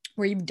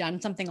where you've done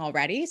something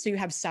already, so you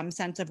have some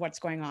sense of what's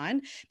going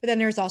on, but then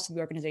there's also the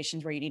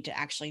organizations where you need to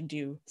actually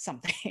do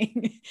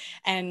something.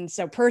 And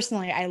so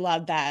personally, I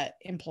love that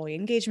employee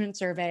engagement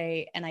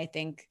survey. And I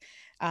think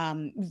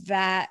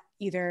that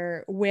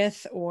either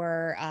with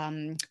or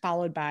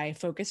followed by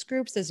focus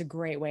groups is a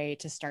great way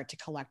to start to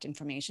collect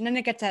information. And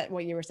it gets at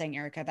what you were saying,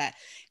 Erica, that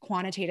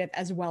quantitative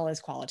as well as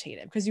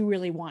qualitative, because you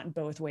really want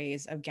both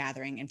ways of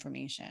gathering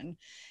information.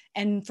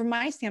 And from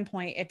my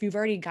standpoint, if you've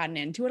already gotten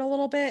into it a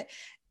little bit,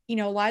 you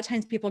know, a lot of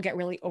times people get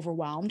really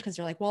overwhelmed because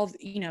they're like, well,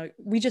 you know,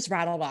 we just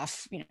rattled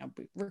off, you know,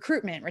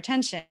 recruitment,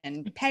 retention,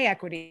 pay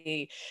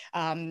equity,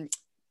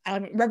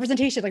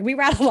 representation, like we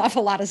rattle off a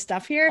lot of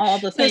stuff here. All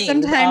the things, so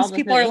sometimes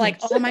people are like,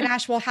 oh my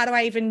gosh, well, how do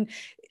I even,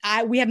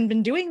 we haven't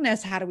been doing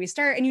this. How do we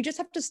start? And you just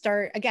have to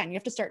start, again, you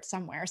have to start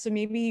somewhere. So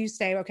maybe you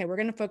say, okay, we're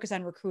going to focus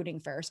on recruiting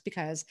first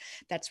because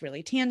that's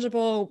really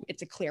tangible.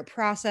 It's a clear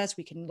process.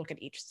 We can look at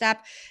each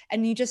step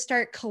and you just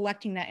start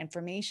collecting that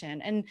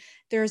information. And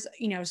there's,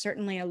 you know,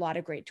 certainly a lot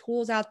of great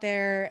tools out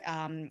there.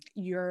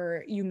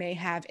 You may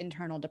have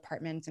internal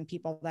departments and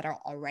people that are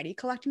already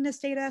collecting this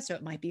data. So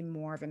it might be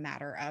more of a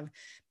matter of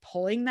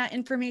pulling that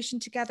information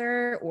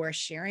together or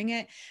sharing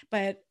it.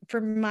 But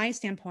from my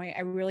standpoint,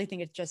 I really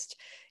think it's just,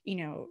 you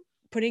know,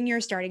 putting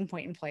your starting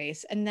point in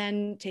place and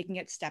then taking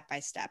it step by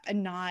step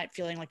and not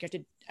feeling like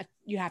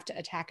you have to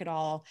attack it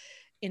all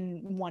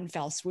in one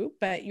fell swoop,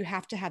 but you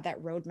have to have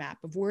that roadmap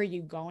of where are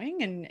you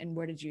going and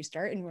where did you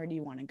start and where do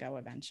you want to go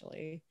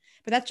eventually.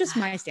 But that's just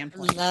my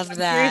standpoint. Love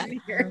that.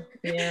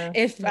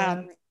 If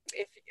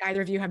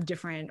either of you have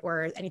different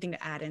or anything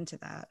to add into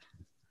that.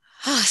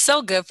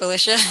 So good,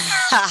 Felicia.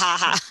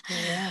 Yeah.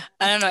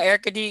 I don't know,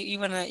 Erica, you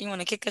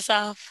wanna kick us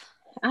off?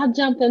 I'll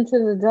jump into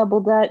the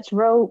double Dutch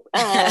rope.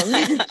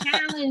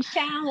 Challenge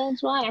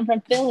one. I'm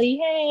from Philly.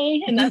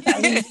 Hey. And that's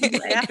how we used to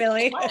play. Yeah,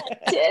 Billy. 1,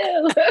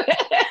 2.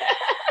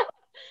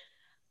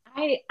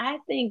 I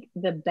think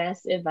the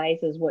best advice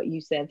is what you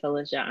said,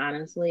 Felicia,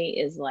 honestly,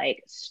 is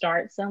like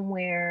start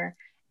somewhere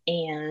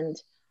and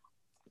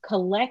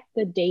collect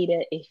the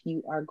data if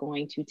you are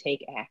going to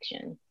take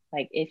action.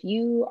 Like if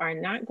you are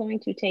not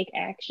going to take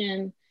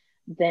action,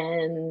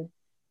 then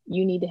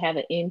you need to have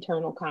an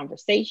internal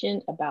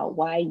conversation about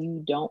why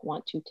you don't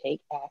want to take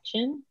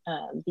action.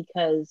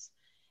 Because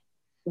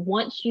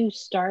once you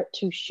start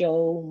to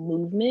show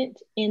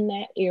movement in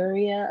that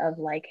area of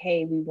like,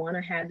 hey, we want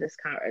to have this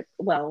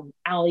well,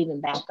 I'll even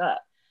back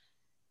up.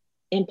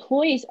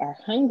 Employees are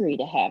hungry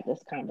to have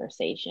this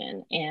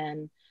conversation.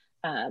 And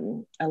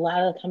a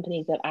lot of the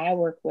companies that I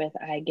work with,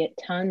 I get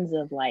tons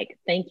of like,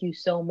 thank you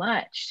so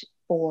much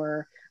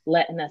for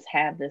letting us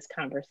have this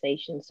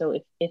conversation. So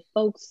if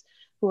folks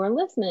who are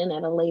listening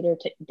at a later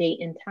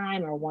date and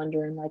time are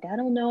wondering like, I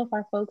don't know if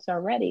our folks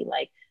are ready,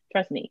 like,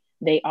 trust me,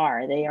 they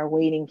are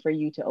waiting for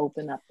you to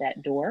open up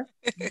that door.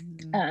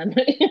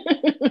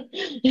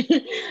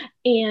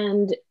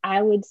 And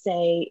I would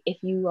say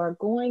if you are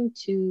going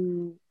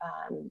to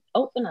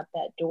open up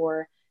that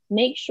door,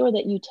 make sure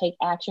that you take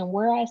action.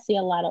 Where I see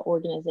a lot of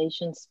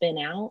organizations spin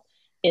out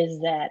is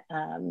that,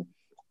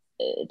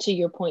 to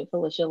your point,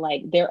 Felicia,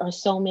 like there are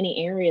so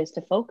many areas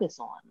to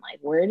focus on. Like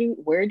where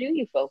do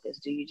you focus?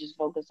 Do you just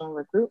focus on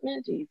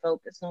recruitment? Do you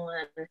focus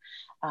on,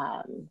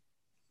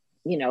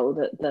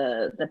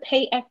 the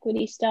pay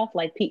equity stuff?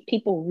 Like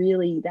people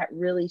that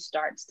really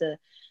starts to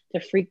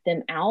freak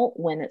them out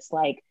when it's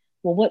like,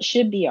 well, what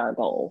should be our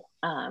goal?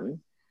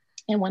 And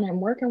when I'm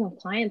working with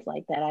clients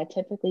like that, I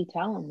typically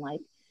tell them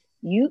like,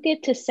 you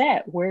get to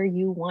set where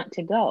you want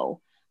to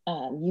go.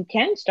 You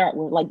can start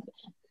with like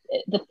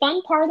the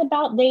fun part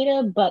about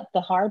data, but the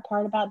hard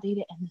part about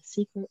data and the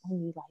secret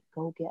when you like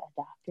go get a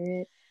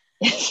doctorate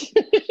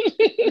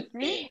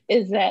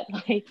is that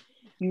like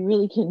you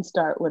really can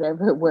start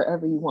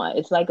wherever you want.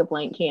 It's like a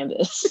blank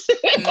canvas.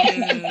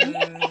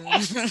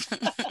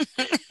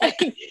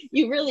 Like,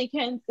 you really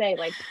can say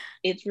like,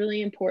 it's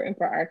really important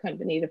for our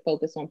company to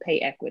focus on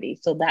pay equity.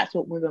 So that's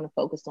what we're going to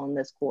focus on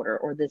this quarter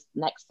or this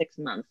next 6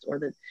 months or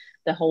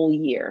the whole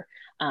year.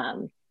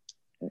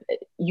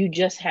 You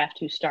just have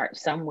to start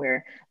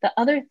somewhere. The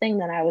other thing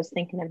that I was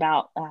thinking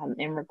about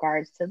in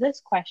regards to this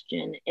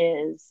question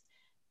is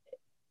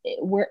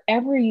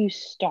wherever you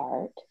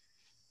start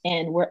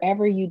and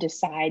wherever you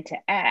decide to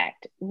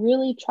act,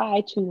 really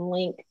try to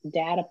link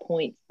data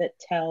points that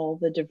tell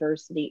the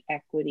diversity,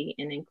 equity,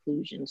 and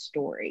inclusion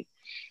story.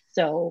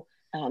 So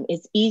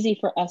it's easy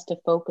for us to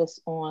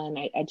focus on,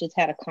 I just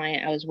had a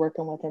client I was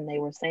working with and they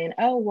were saying,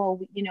 oh, well,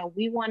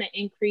 we want to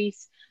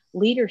increase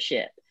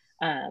leadership,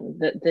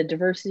 the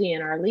diversity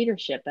in our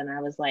leadership. And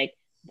I was like,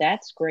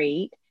 that's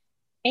great.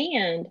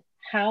 And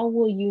how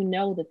will you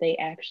know that they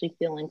actually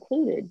feel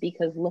included?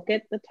 Because look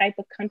at the type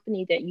of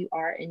company that you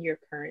are in your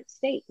current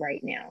state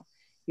right now.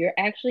 You're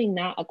actually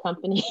not a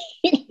company.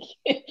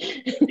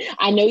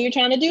 I know you're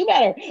trying to do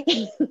better,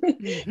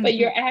 but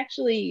you're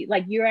actually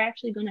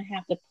going to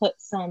have to put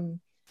some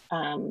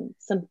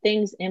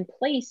things in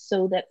place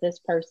so that this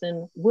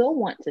person will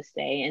want to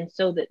stay, and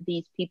so that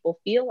these people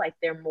feel like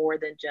they're more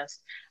than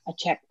just a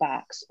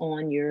checkbox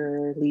on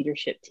your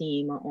leadership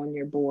team or on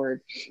your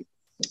board.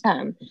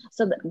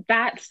 So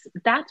that's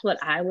what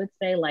I would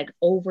say, like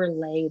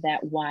overlay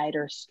that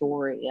wider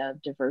story of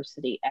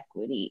diversity,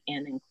 equity,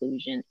 and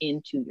inclusion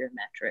into your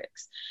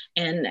metrics.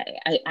 And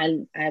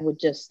I would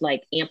just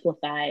like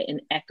amplify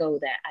and echo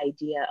that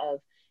idea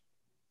of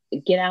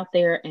get out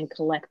there and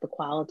collect the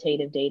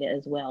qualitative data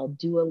as well.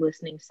 Do a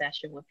listening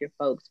session with your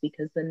folks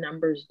because the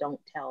numbers don't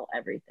tell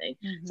everything.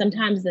 Mm-hmm.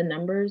 Sometimes the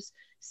numbers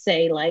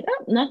say like,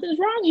 oh, nothing's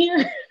wrong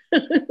here.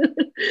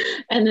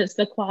 And it's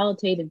the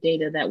qualitative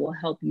data that will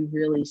help you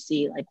really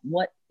see like,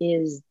 what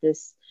is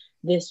this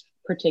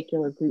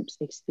particular group's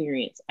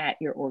experience at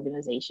your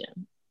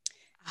organization?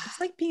 It's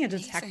like being a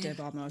detective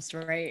almost,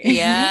 right?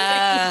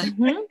 Yeah.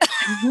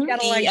 You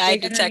gotta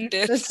like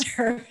detective. The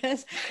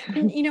service.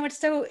 And it's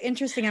so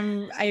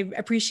interesting. I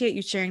appreciate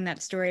you sharing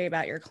that story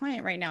about your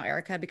client right now,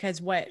 Erica,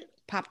 because what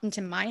popped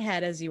into my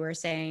head as you were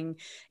saying,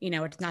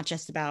 it's not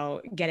just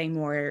about getting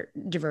more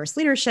diverse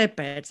leadership,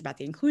 but it's about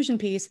the inclusion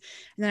piece.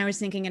 And then I was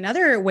thinking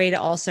another way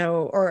to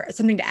also, or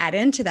something to add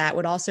into that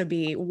would also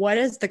be, what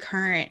is the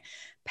current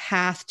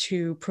path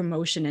to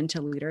promotion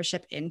into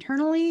leadership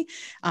internally?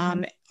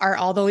 Are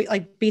all the,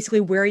 like, basically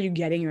where are you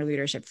getting your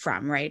leadership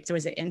from, right? So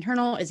is it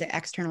internal? Is it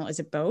external?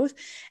 Is it both?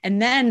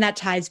 And then that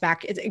ties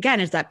back,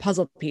 it's that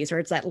puzzle piece, or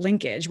it's that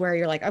linkage where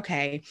you're like,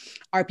 okay,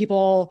 are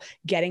people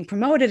getting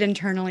promoted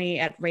internally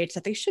at rates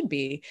that they should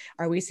be?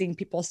 Are we seeing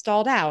people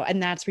stalled out?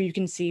 And that's where you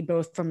can see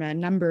both from a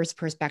numbers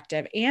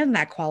perspective and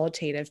that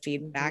qualitative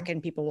feedback.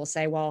 And people will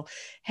say, well,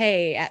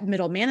 hey, at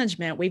middle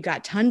management, we've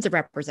got tons of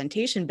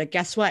representation, but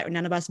guess what?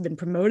 None of us have been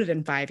promoted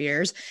in 5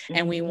 years,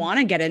 and we want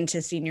to get into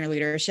senior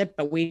leadership,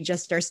 but we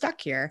just are are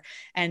stuck here.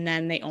 And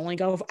then they only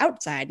go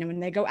outside. And when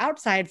they go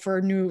outside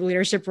for new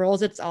leadership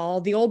roles, it's all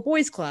the old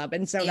boys club.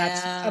 And so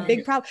that's a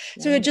big problem.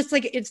 So it just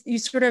like, it's, you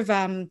sort of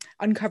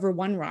uncover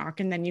one rock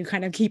and then you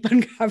kind of keep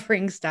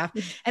uncovering stuff.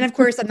 And of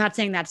course, I'm not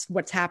saying that's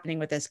what's happening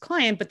with this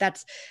client, but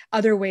that's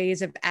other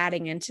ways of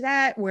adding into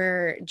that,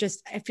 where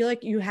just, I feel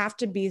like you have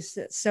to be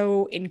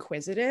so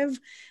inquisitive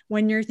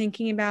when you're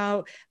thinking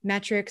about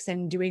metrics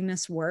and doing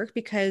this work,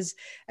 because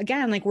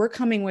again, like we're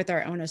coming with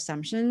our own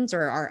assumptions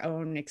or our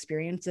own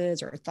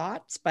experiences or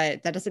thoughts,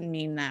 but that doesn't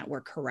mean that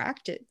we're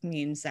correct. It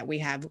means that we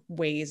have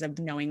ways of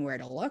knowing where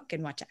to look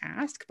and what to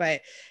ask,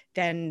 but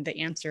then the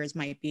answers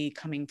might be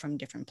coming from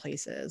different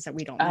places that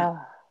we don't know.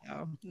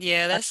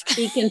 Yeah, that's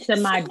speaking to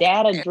my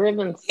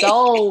data-driven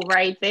soul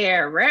right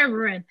there,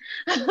 Reverend.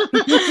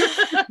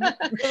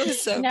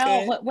 So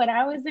no, good. when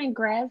I was in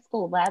grad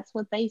school, that's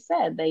what they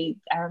said.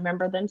 I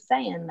remember them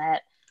saying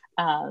that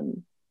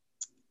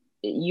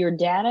your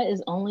data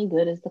is only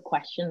good as the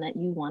question that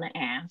you want to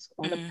ask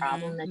or the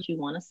problem that you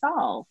want to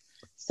solve.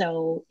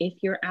 So if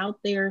you're out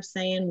there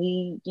saying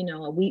we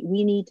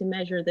need to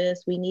measure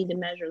this, we need to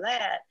measure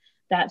that,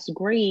 that's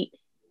great.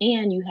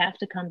 And you have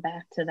to come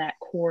back to that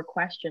core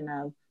question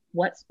of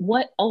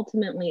what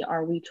ultimately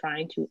are we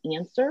trying to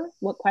answer?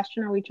 What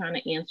question are we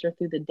trying to answer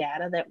through the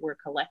data that we're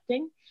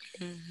collecting?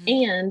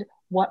 And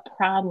what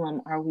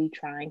problem are we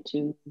trying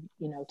to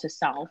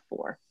solve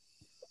for?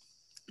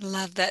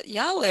 Love that.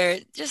 Y'all are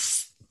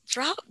just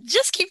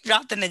keep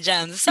dropping the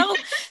gems.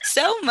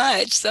 So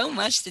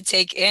much to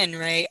take in,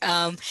 right?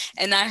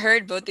 And I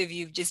heard both of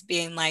you just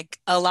being like,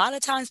 a lot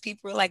of times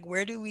people are like,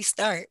 where do we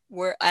start?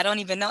 Where I don't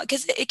even know,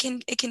 because it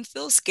can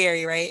feel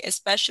scary, right?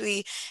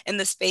 Especially in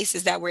the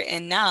spaces that we're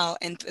in now.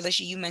 And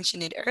Felicia, you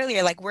mentioned it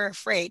earlier, like we're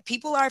afraid.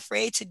 People are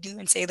afraid to do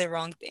and say the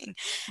wrong thing.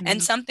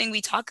 And something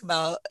we talk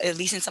about, at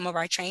least in some of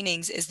our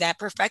trainings, is that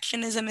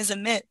perfectionism is a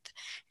myth,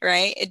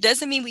 right? It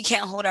doesn't mean we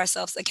can't hold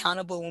ourselves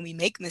accountable when we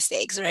make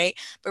mistakes, right?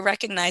 But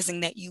recognizing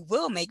that you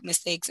will make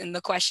mistakes. And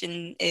the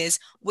question is,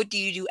 what do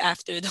you do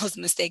after those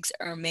mistakes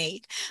are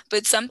made?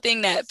 But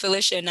something that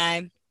Felicia and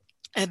I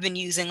have been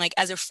using like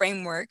as a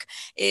framework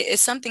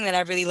is something that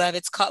I really love.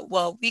 It's called,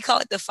 well, we call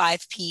it the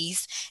 5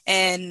 Ps,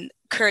 and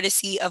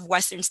courtesy of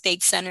Western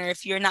State Center.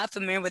 If you're not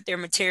familiar with their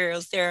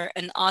materials, they're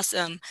an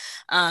awesome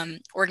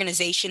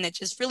organization that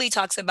just really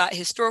talks about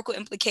historical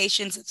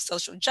implications of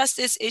social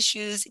justice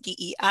issues,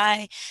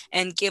 DEI,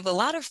 and give a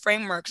lot of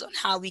frameworks on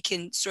how we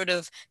can sort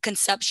of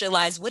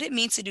conceptualize what it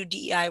means to do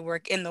DEI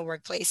work in the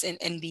workplace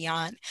and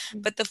beyond.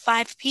 But the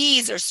 5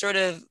 Ps are sort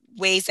of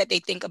ways that they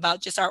think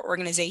about just our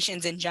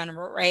organizations in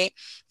general, right?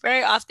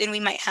 Very often we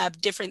might have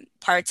different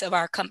parts of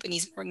our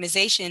companies and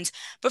organizations,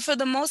 but for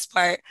the most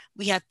part,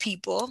 we have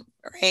people,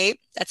 right?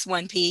 That's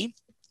 1 P.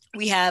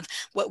 We have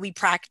what we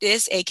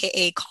practice,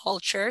 AKA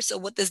culture. So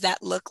what does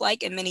that look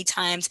like? And many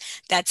times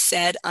that's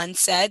said,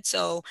 unsaid.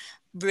 So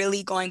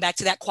really going back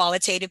to that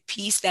qualitative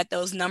piece, that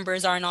those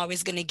numbers aren't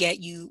always going to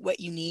get you what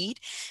you need.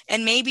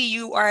 And maybe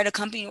you are at a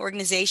company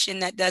organization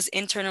that does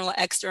internal or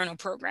external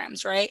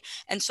programs, right?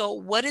 And so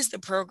what is the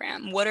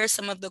program? What are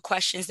some of the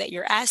questions that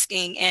you're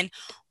asking? And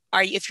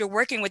if you're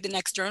working with an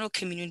external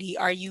community,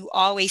 are you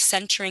always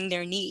centering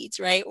their needs,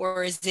 right?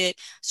 Or is it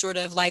sort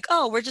of like,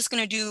 oh, we're just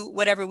going to do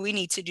whatever we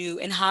need to do?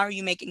 And how are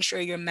you making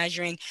sure you're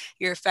measuring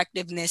your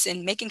effectiveness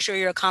and making sure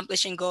you're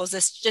accomplishing goals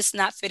that's just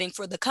not fitting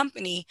for the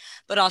company,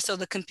 but also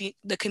the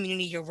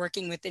community you're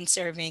working with and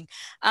serving?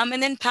 And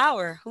then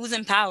power. Who's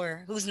in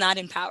power? Who's not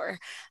in power?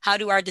 How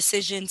do our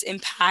decisions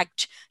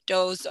impact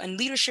those in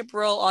leadership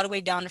role all the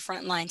way down to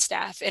frontline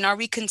staff? And are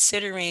we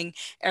considering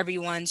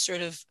everyone's sort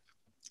of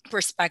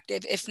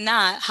perspective? If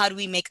not, how do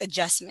we make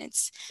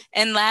adjustments?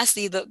 And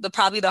lastly, the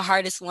probably the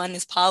hardest one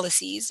is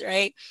policies,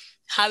 right?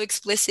 How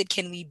explicit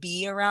can we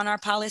be around our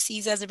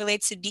policies as it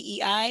relates to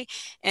DEI?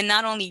 And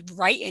not only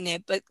writing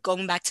it, but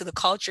going back to the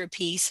culture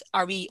piece,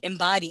 are we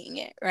embodying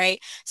it, right?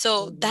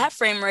 So that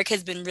framework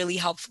has been really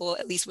helpful,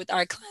 at least with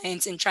our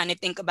clients, in trying to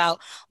think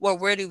about, well,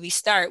 where do we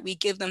start? We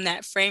give them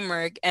that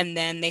framework and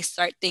then they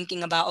start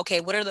thinking about,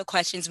 okay, what are the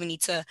questions we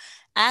need to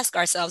ask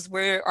ourselves?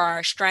 Where are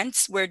our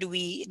strengths? Where do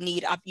we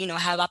need,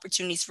 have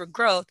opportunities for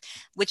growth,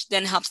 which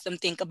then helps them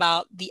think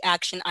about the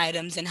action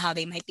items and how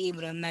they might be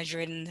able to measure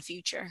it in the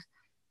future.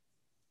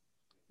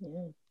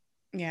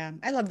 Yeah,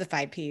 I love the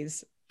 5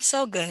 Ps.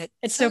 So good.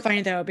 It's so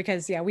funny though,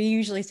 because we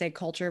usually say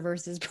culture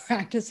versus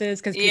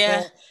practices because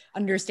people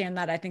understand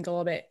that, I think, a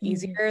little bit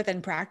easier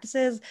than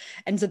practices.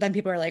 And so then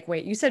people are like,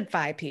 wait, you said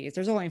 5 Ps.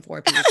 There's only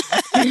 4 Ps.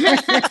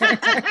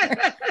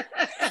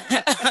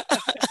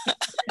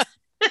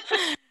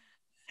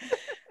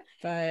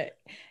 But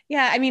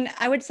yeah, I mean,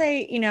 I would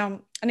say,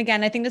 and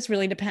again, I think this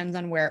really depends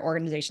on where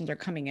organizations are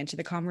coming into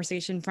the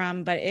conversation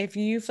from. But if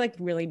you've like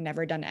really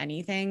never done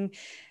anything,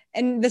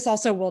 and this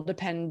also will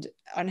depend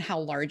on how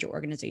large your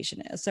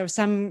organization is. So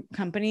some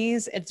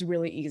companies, it's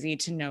really easy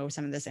to know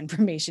some of this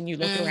information. You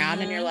look around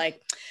and you're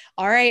like,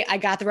 all right, I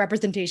got the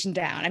representation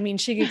down. I mean,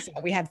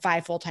 we had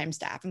 5 full-time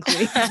staff,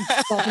 including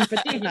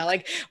Fatima.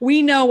 Like,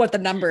 we know what the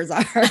numbers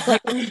are.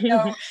 Like,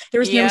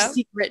 there's no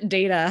secret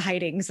data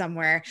hiding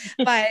somewhere.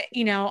 But,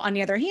 on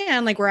the other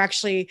hand, like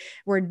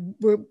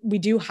we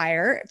do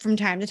hire from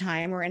time to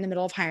time. We're in the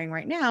middle of hiring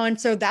right now.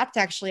 And so that's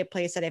actually a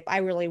place that if I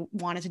really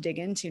wanted to dig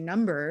into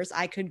numbers,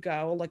 I could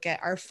go look at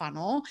our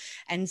funnel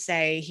and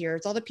say,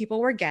 here's all the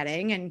people we're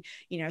getting, and,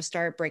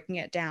 start breaking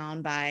it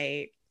down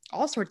by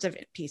all sorts of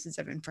pieces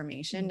of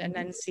information, and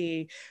then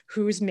see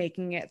who's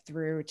making it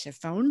through to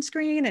phone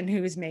screen and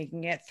who's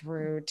making it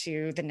through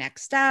to the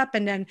next step.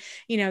 And then,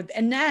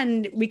 and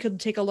then we could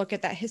take a look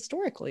at that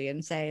historically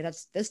and say,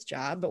 that's this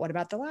job, but what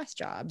about the last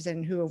jobs,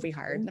 and who have we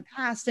hired in the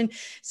past? And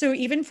so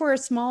even for a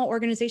small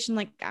organization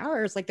like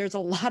ours, like there's a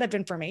lot of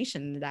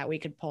information that we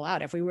could pull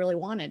out if we really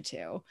wanted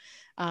to.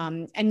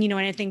 And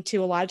I think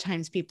too, a lot of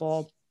times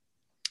people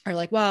are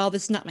like, well,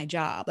 this is not my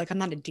job. Like, I'm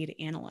not a data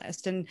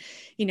analyst. And,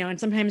 and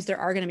sometimes there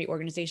are going to be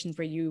organizations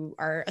where you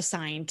are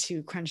assigned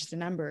to crunch the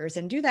numbers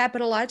and do that.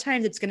 But a lot of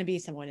times it's going to be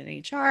someone in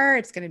HR.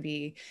 It's going to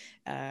be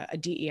a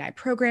DEI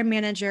program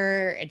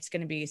manager. It's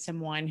going to be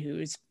someone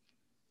who's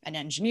an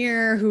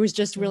engineer who's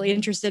just really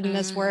interested in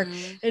this work.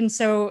 And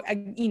so,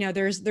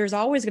 there's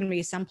always going to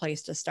be some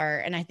place to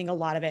start. And I think a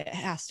lot of it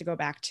has to go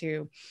back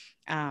to,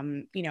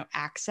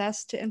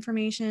 access to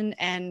information.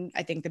 And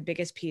I think the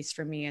biggest piece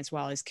for me as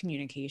well is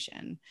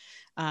communication.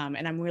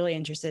 And I'm really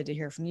interested to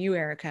hear from you,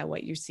 Erica,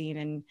 what you've seen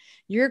and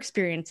your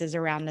experiences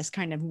around this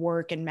kind of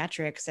work and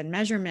metrics and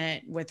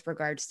measurement with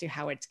regards to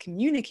how it's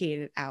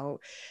communicated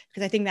out.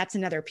 Because I think that's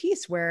another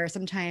piece where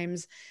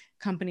sometimes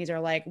companies are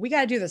like, we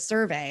got to do the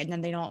survey, and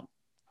then they don't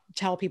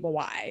tell people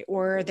why,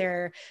 or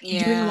they're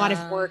doing a lot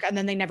of work and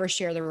then they never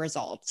share the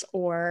results,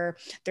 or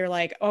they're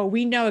like, oh,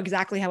 we know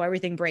exactly how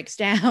everything breaks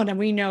down and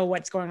we know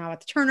what's going on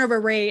with the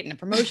turnover rate and the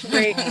promotion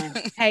rate,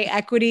 pay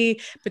equity,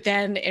 but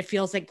then it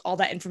feels like all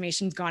that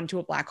information's gone to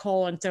a black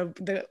hole. And so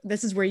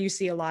this is where you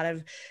see a lot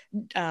of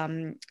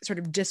sort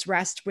of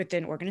disrest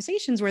within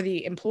organizations, where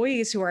the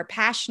employees who are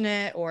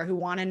passionate or who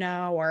want to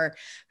know or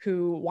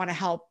who want to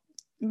help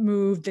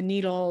move the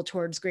needle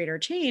towards greater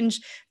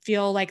change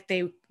feel like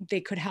they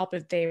could help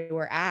if they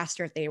were asked,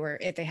 or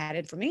if they had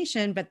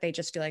information, but they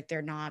just feel like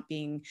they're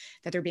being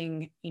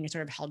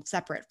sort of held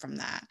separate from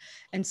that.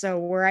 And so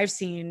where I've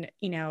seen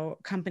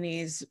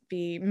companies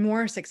be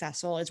more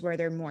successful is where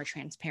they're more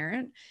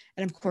transparent.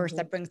 And of course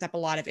that brings up a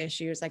lot of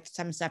issues, like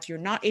some stuff you're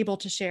not able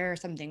to share,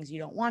 some things you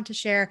don't want to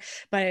share,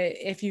 but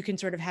if you can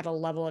sort of have a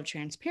level of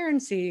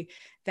transparency,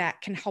 that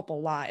can help a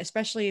lot,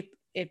 especially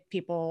if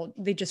people,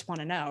 they just want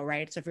to know,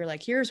 right? So if you're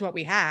like, here's what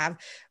we have,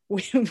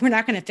 we're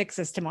not going to fix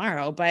this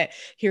tomorrow, but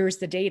here's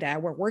the data,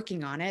 we're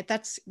working on it.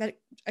 That's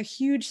a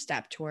huge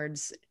step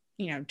towards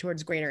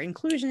greater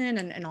inclusion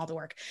and all the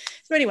work.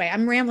 So anyway,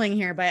 I'm rambling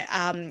here, but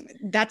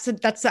that's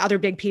the other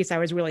big piece I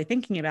was really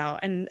thinking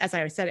about. And as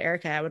I said,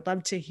 Erica, I would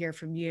love to hear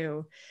from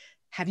you.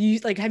 Have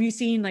you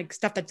seen like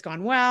stuff that's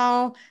gone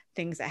well,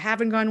 things that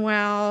haven't gone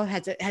well?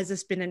 Has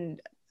this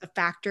been a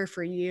factor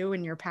for you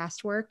in your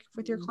past work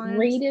with your clients?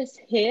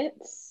 Greatest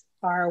hits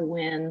are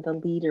when the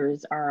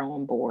leaders are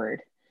on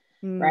board,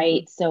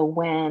 right? So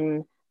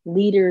when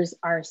leaders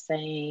are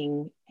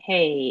saying,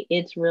 hey,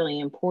 it's really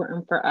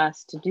important for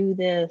us to do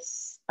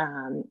this,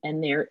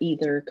 and they're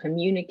either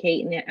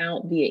communicating it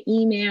out via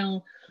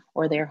email,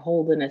 or they're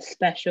holding a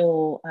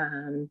special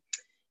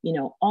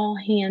all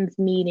hands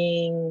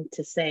meeting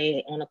to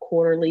say on a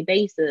quarterly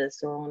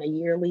basis or on a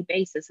yearly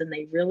basis, and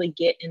they really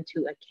get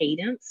into a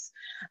cadence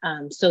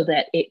so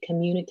that it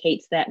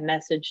communicates that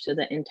message to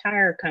the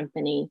entire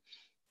company.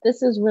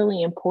 This is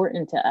really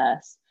important to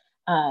us.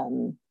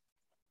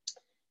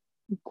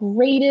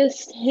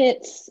 Greatest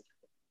hits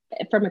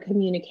from a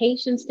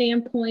communication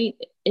standpoint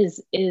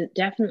is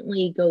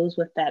definitely goes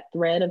with that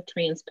thread of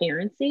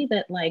transparency,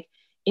 that like,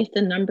 if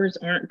the numbers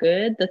aren't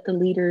good, that the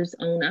leaders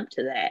own up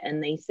to that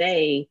and they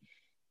say,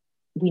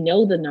 we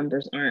know the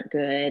numbers aren't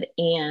good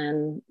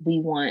and we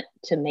want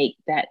to make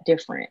that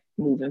different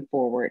moving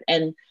forward.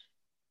 And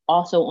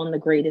also on the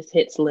greatest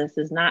hits list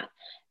is not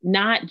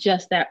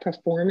just that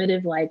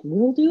performative, like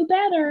we'll do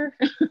better,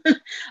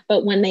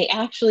 but when they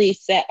actually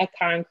set a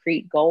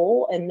concrete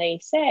goal and they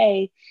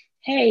say,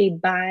 hey,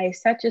 by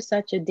such and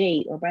such a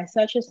date or by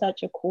such and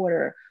such a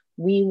quarter,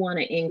 we want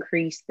to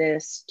increase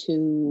this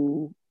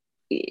to,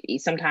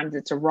 sometimes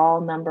it's a raw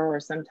number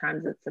or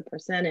sometimes it's a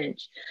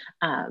percentage.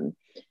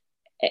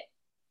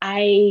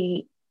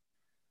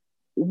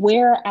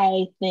 Where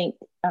I think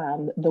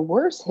the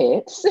worst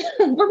hits,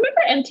 remember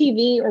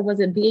MTV, or was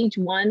it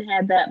VH1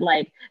 had that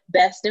like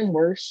best and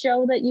worst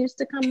show that used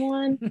to come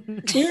on?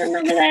 Do you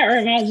remember that? Or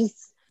am I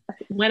just,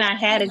 when I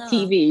had a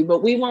TV,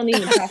 but we won't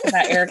even talk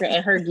about Erica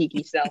and her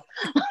geeky self,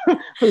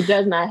 who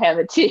does not have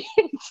a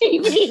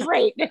TV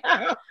right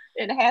now.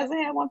 It hasn't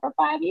had one for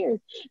 5 years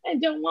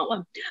and don't want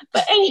one.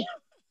 But anyway,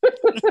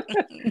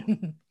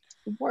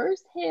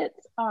 worst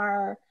hits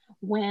are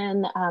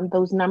when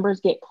those numbers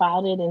get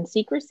clouded in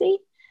secrecy.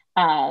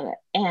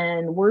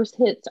 And worst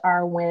hits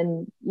are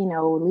when,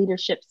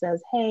 leadership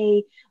says,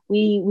 hey,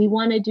 we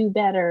want to do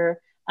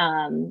better,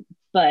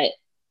 but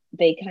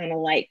they kind of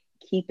like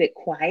keep it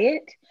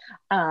quiet.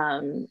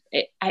 I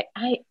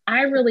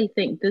really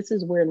think this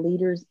is where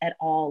leaders at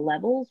all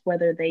levels,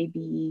 whether they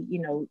be,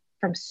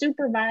 from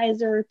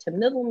supervisor to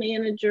middle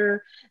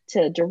manager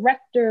to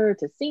director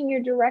to senior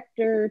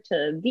director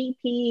to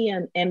VP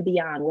and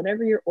beyond,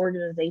 whatever your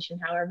organization,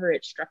 however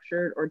it's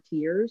structured or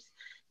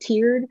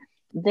tiered,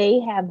 they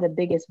have the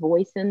biggest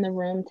voice in the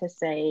room to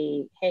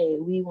say, hey,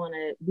 we want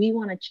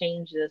to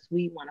change this,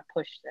 we want to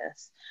push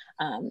this.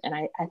 And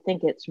I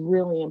think it's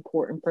really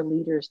important for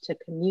leaders to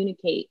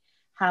communicate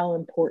how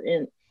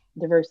important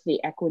diversity,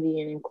 equity,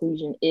 and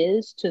inclusion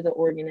is to the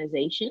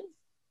organization.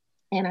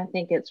 And I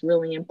think it's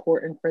really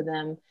important for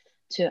them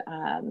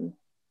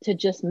to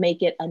just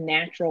make it a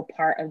natural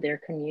part of their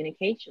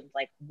communications.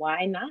 Like,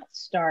 why not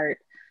start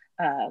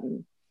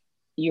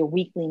your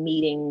weekly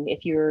meeting,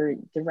 if you're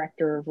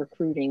director of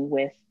recruiting,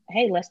 with,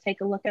 hey, let's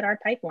take a look at our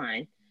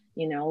pipeline.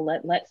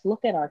 Let's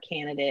look at our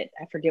candidate.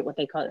 I forget what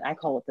they call it. I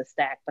call it the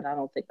stack, but I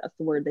don't think that's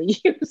the word they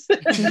use.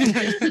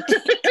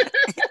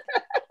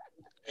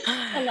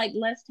 So like,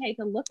 let's take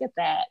a look at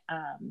that,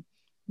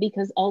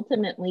 because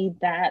ultimately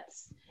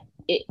that's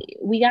it.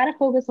 We got to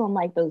focus on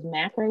like those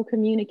macro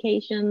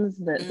communications,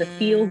 the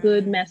feel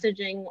good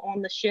messaging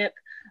on the ship,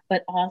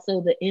 but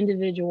also the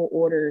individual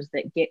orders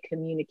that get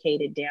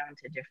communicated down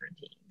to different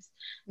teams.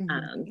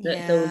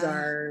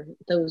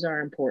 Those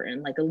are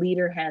important. Like, a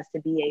leader has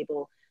to be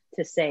able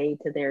to say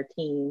to their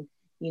team,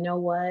 you know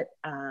what,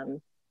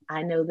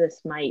 I know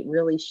this might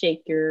really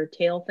shake your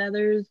tail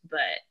feathers, but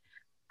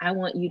I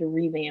want you to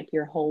revamp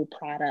your whole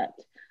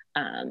product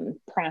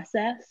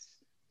process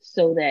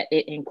so that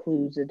it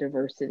includes a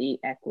diversity,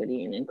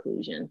 equity, and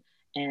inclusion.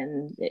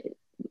 And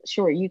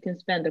sure, you can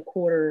spend a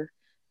quarter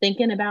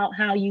thinking about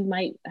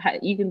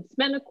you can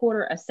spend a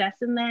quarter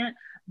assessing that,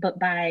 but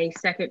by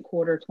second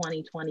quarter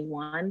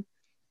 2021,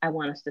 I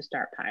want us to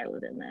start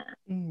piloting that.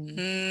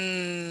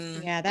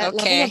 Yeah, that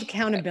level of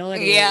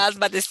accountability. Yeah, I was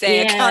about to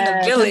say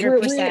accountability.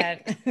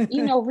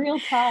 100%. Real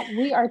talk,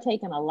 we are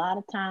taking a lot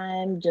of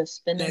time just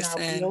spinning our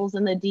wheels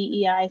in the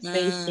DEI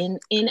space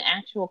in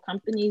actual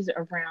companies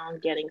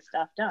around getting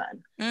stuff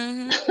done.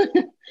 And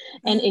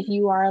if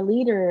you are a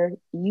leader,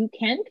 you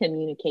can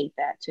communicate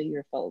that to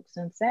your folks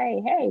and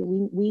say, hey,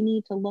 we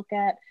need to look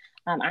at,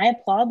 I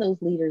applaud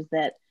those leaders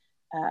that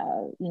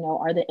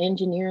are the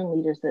engineering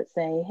leaders that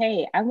say,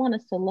 hey, I want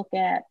us to look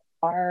at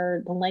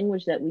the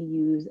language that we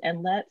use,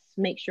 and let's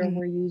make sure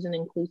we're using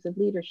inclusive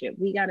leadership.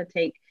 We got to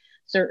take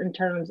certain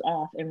terms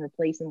off and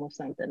replace them with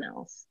something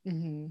else.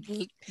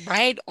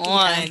 Right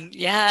on.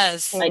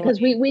 Yes.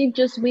 Because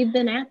we've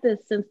been at this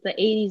since the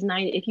 80s,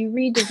 90s. If you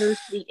read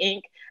Diversity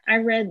Inc.,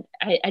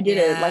 I did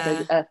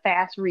a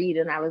fast read,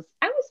 and I was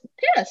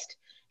pissed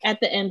at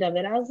the end of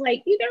it. I was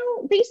like,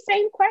 these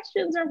same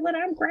questions are what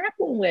I'm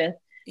grappling with.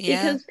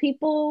 Because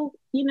people,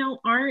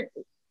 aren't,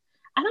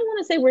 I don't want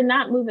to say we're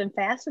not moving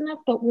fast enough,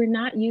 but we're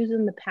not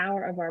using the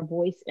power of our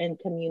voice and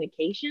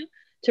communication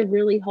to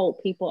really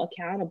hold people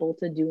accountable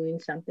to doing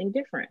something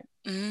different.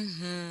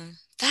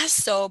 That's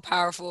so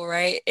powerful,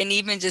 right? And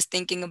even just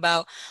thinking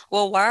about,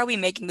 well, why are we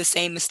making the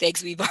same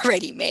mistakes we've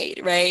already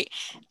made, right?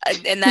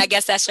 And I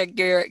guess that's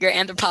your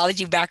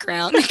anthropology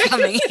background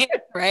coming in,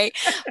 right?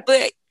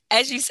 But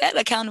as you said,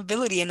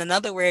 accountability, and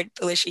another word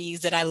Felicia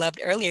used that I loved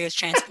earlier is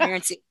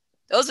transparency.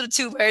 Those are the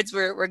two words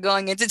we're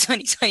going into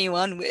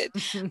 2021 with.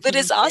 But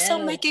it's also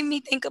making me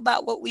think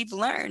about what we've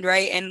learned,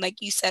 right? And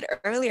like you said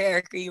earlier,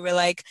 Erica, you were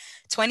like,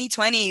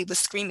 2020 was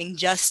screaming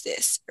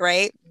justice,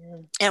 right?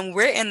 And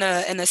we're in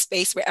a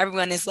space where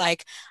everyone is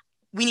like,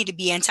 we need to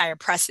be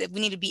anti-oppressive,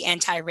 we need to be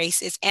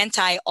anti-racist,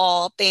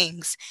 anti-all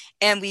things.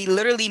 And we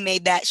literally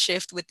made that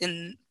shift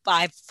within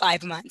five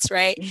months,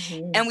 right?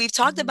 And we've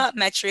talked about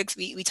metrics,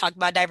 we talked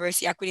about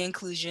diversity, equity,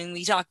 inclusion,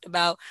 we talked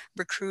about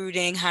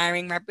recruiting,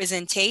 hiring,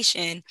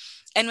 representation.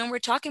 And when we're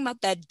talking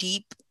about that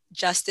deep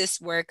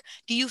justice work,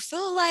 do you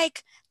feel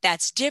like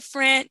that's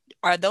different?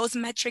 Are those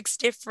metrics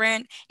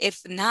different?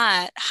 If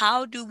not,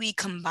 how do we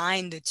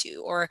combine the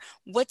two? Or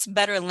what's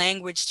better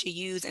language to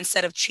use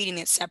instead of treating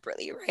it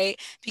separately, right?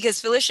 Because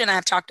Felicia and I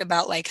have talked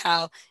about like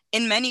how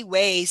in many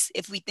ways,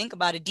 if we think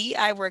about it,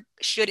 DEI work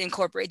should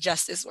incorporate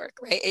justice work,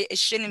 right? It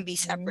shouldn't be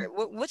separate.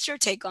 What's your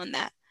take on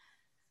that?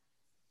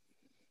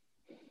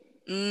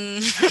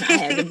 I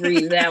had to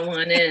breathe that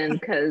one in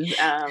because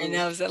I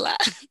know it's a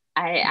lot.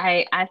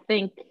 I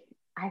think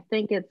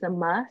it's a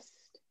must.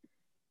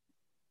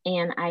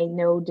 And I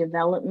know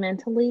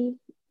developmentally,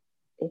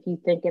 if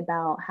you think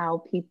about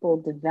how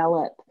people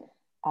develop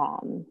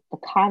the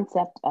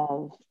concept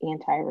of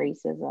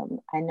anti-racism,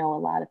 I know a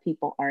lot of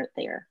people aren't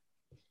there.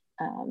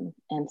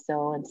 And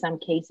so in some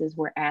cases,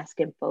 we're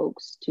asking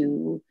folks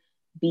to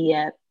be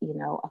at,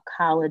 a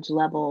college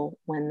level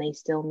when they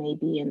still may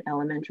be in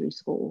elementary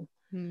school.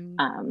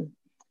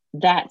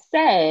 That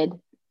said,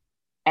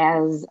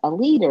 as a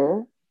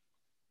leader,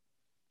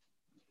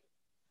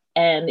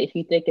 and And if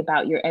you think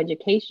about your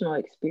educational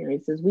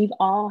experiences, we've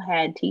all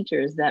had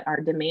teachers that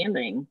are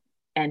demanding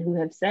and who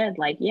have said,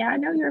 like, yeah, I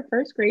know you're a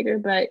first grader,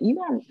 but you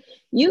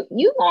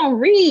gonna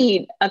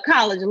read a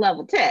college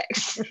level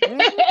text.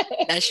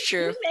 That's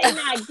true. You may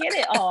not get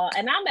it all,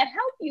 and I'm gonna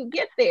help you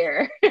get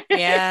there.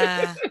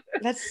 Yeah.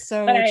 That's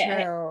so But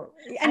true.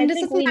 And I this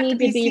think doesn't we have to need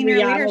be to be senior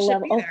Rihanna leadership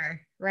level.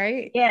 either,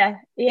 right? Yeah,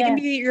 It yeah. can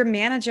be your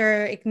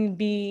manager. It can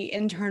be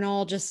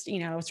internal, just,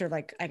 sort of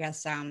like, I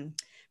guess,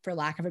 for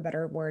lack of a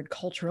better word,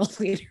 cultural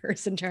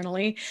leaders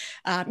internally.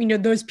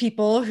 Those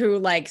people who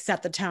like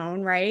set the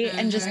tone, right?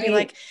 And just be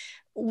like,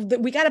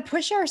 we got to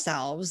push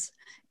ourselves.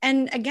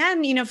 And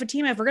again,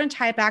 Fatima, if we're going to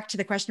tie it back to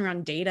the question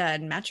around data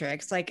and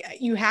metrics, like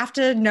you have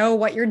to know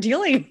what you're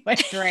dealing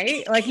with,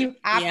 right? Like you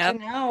have to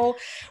know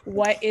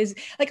what is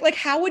like,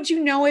 how would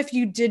you know if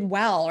you did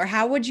well, or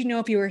how would you know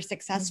if you were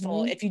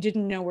successful if you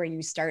didn't know where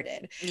you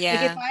started?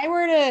 Yeah. Like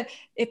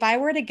if I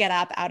were to get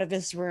up out of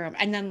this room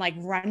and then like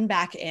run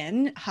back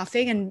in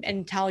huffing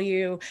and tell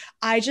you,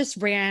 I just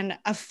ran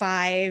a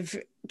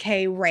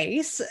 5K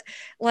race,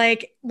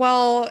 like,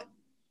 well,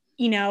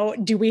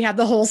 do we have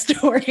the whole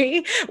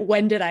story?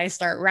 When did I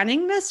start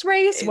running this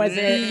race? Was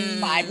it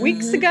 5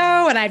 weeks ago?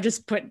 And I've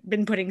just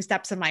been putting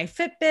steps in my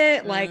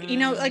Fitbit. Like,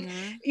 like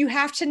you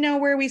have to know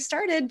where we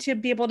started to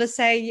be able to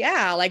say,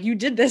 yeah, like you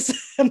did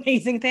this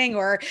amazing thing,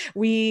 or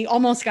we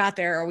almost got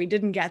there, or we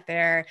didn't get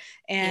there.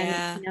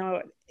 And,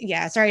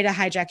 sorry to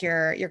hijack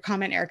your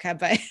comment, Erica,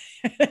 but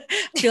I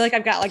feel like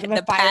I've got like the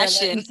fire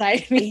passion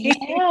inside me.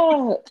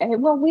 Yeah.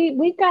 Well,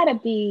 we've got to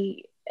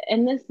be,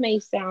 and this may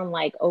sound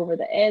like over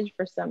the edge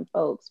for some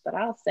folks, but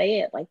I'll say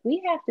it, like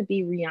we have to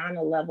be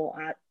Rihanna level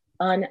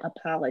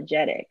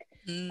unapologetic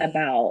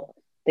about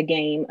the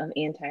game of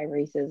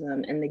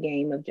anti-racism and the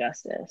game of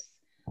justice.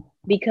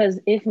 Because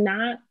if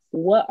not,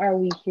 what are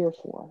we here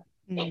for?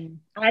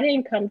 I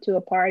didn't come to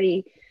a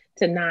party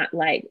to not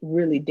like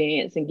really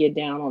dance and get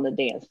down on the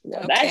dance floor.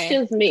 Okay. That's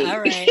just me.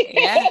 All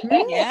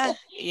right.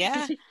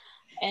 Yeah.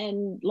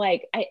 And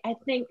like, I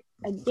think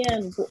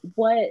again,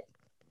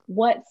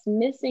 what's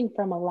missing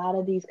from a lot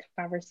of these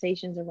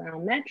conversations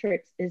around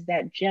metrics is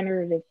that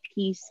generative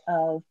piece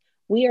of,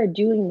 we are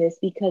doing this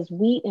because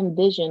we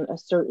envision a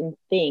certain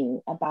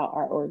thing about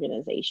our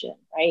organization,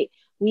 right?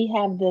 We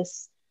have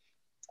this,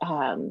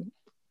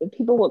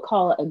 people would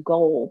call it a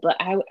goal, but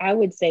I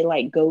would say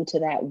like go to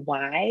that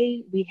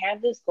why. We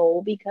have this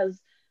goal because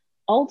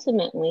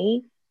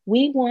ultimately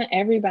we want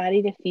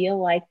everybody to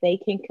feel like they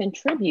can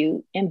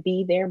contribute and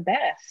be their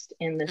best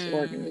in this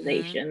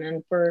organization.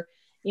 And for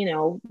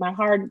my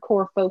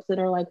hardcore folks that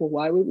are like, well,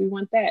 why would we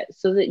want that?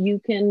 So that you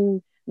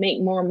can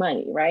make more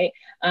money, right?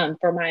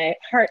 For my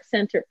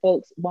heart-centered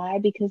folks, why?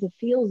 Because it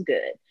feels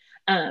good.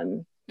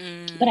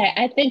 But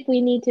I think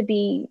we need to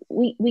be,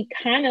 we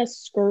kind of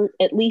skirt,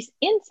 at least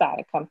inside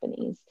of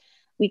companies,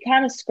 we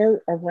kind of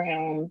skirt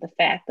around the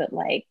fact that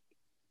like,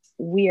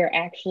 we are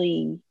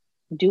actually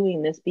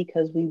doing this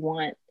because we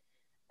want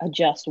a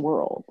just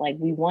world. Like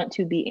we want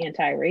to be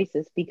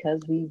anti-racist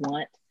because we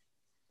want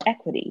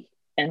equity.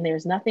 And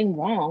there's nothing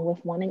wrong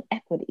with wanting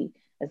equity.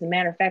 As a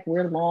matter of fact,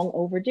 we're long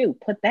overdue.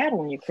 Put that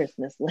on your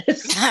Christmas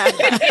list.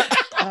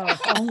 Oh,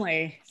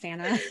 only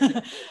Santa.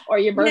 Or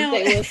your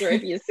birthday list, or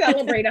if you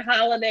celebrate a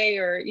holiday,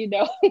 or,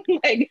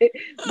 like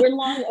we're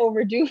long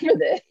overdue for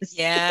this.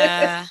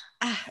 Yeah.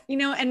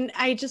 And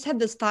I just had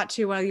this thought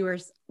too while you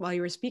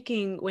were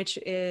speaking, which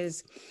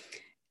is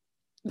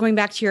going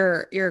back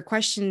to your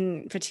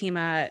question,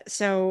 Fatima.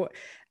 So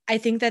I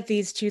think that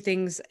these two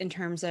things in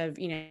terms of,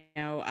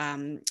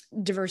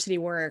 diversity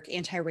work,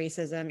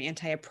 anti-racism,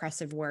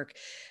 anti-oppressive work,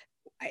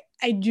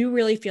 I do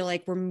really feel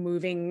like we're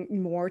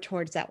moving more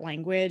towards that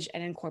language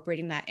and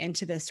incorporating that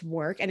into this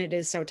work. And it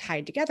is so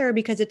tied together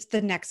because it's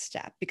the next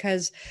step.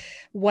 Because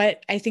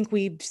what I think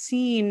we've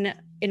seen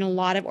in a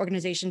lot of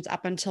organizations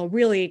up until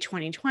really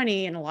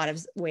 2020 in a lot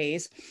of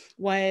ways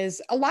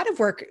was a lot of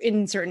work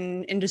in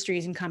certain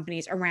industries and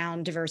companies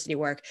around diversity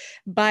work.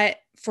 But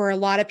for a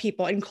lot of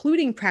people,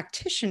 including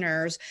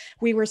practitioners,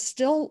 we were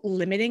still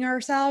limiting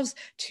ourselves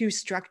to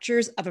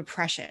structures of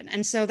oppression.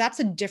 And so that's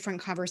a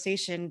different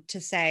conversation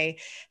to say,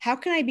 how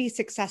can I be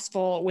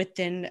successful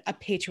within a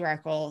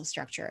patriarchal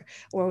structure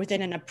or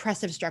within an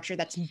oppressive structure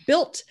that's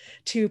built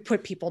to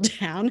put people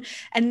down?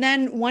 And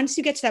then once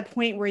you get to that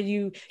point where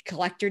you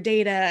collect your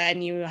data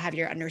and you have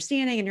your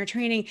understanding and your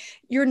training,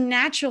 you're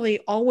naturally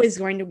always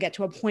going to get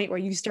to a point where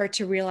you start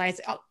to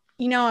realize, oh,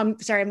 I'm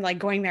sorry, I'm like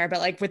going there, but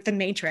like with the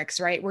Matrix,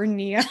 right? Where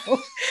Neo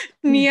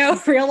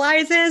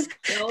realizes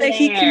that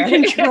he can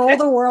control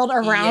the world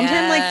around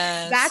him. Like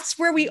that's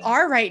where we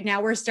are right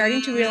now. We're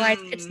starting to realize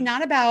it's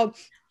not about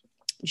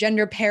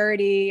gender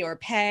parity or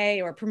pay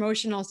or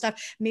promotional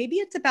stuff. Maybe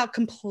it's about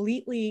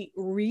completely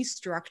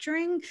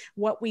restructuring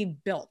what we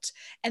built.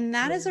 And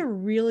that is a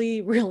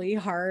really, really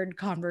hard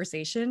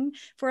conversation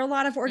for a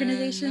lot of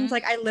organizations.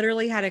 Like I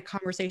literally had a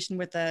conversation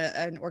with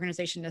an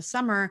organization this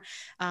summer,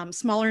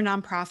 smaller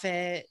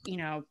nonprofit,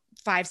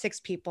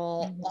 5-6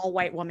 people, all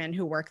white women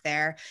who work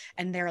there.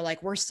 And they're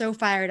like, we're so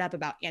fired up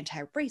about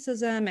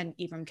anti-racism and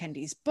Ibram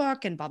Kendi's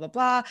book and blah, blah,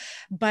 blah.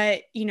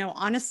 But, you know,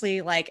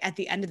 honestly, like at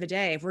the end of the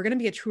day, if we're going to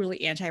be a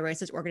truly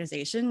anti-racist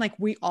organization, like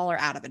we all are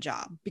out of a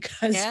job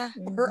because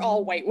we're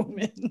all white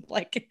women.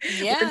 Like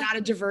we're not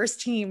a diverse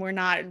team. We're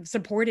not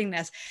supporting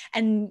this.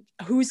 And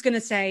who's going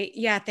to say,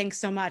 yeah, thanks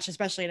so much,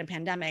 especially in a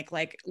pandemic,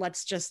 like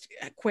let's just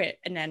quit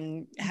and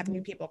then have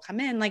new people come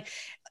in. Like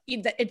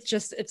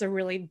it's a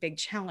really big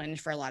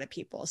challenge for a lot of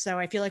people. So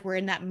I feel like we're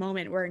in that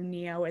moment where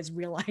Neo is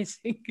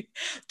realizing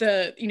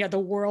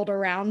the world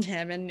around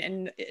him.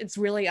 And it's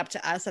really up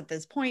to us at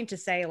this point to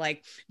say,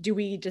 like, do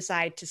we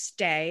decide to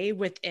stay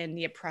within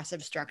the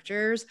oppressive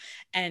structures?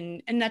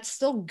 And that's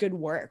still good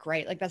work,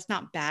 right? Like that's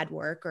not bad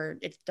work, or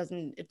it's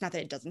not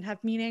that it doesn't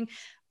have meaning.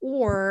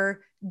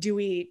 Or do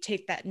we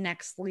take that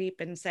next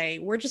leap and say,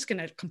 we're just going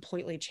to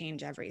completely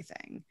change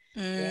everything?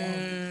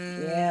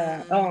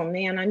 Yeah. Oh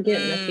man, I'm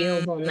getting the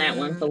feels on that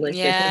one,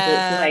 Felicia. Because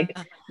it's like,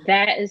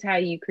 that is how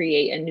you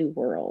create a new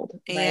world,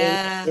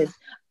 right?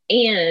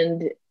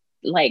 And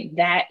like,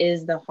 that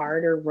is the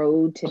harder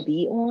road to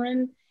be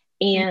on.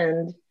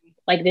 And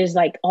like, there's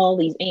like all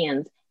these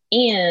ands.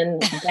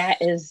 And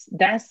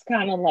that's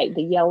kind of like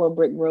the yellow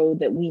brick road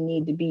that we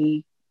need to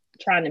be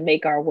trying to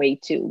make our way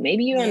to.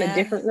 Maybe you're on a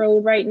different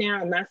road right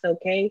now, and that's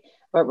okay.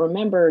 But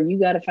remember, you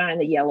got to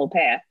find a yellow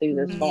path through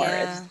this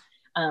forest.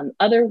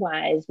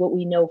 Otherwise, what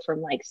we know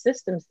from like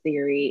systems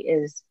theory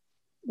is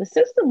the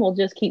system will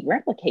just keep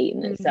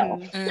replicating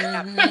itself.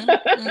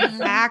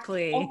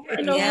 Exactly. Over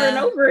and over and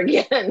over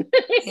again.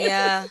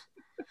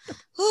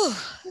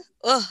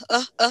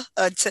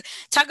 To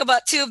talk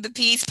about two of the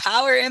P's,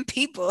 power and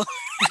people.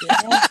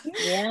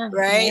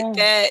 Right?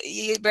 That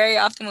very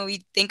often when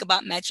we think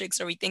about metrics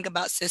or we think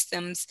about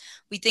systems,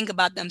 we think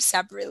about them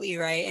separately,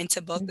 right? And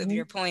to both of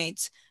your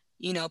points,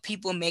 you know,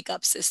 people make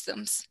up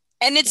systems.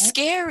 And it's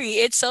scary.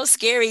 It's so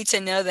scary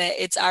to know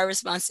that it's our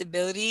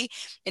responsibility.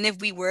 And if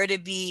we were to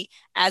be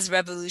as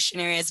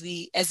revolutionary as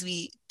we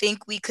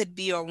think we could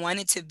be or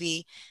wanted to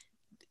be,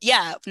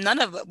 none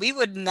of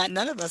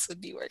us would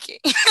be working.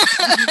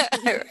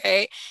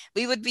 Right?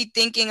 We would be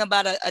thinking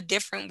about a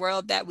different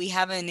world that we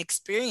haven't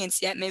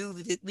experienced yet. Maybe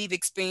we've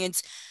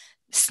experienced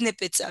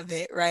snippets of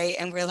it, right?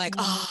 And we're like,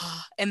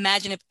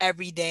 imagine if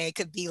every day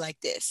could be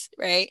like this,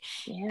 right?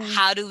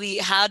 How do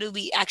we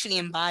actually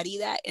embody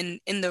that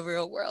in the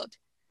real world?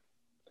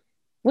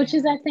 Which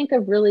is, I think, a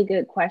really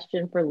good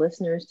question for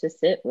listeners to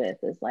sit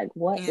with, is like,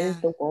 what is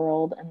the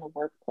world and the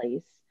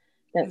workplace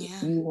that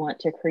you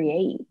want to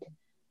create?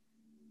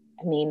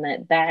 I mean,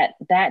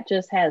 that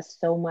just has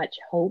so much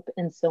hope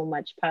and so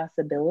much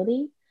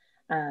possibility.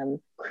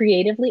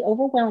 Creatively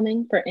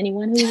overwhelming for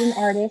anyone who's an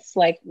artist.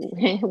 Like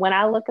when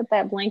I look at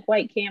that blank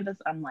white canvas,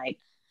 I'm like,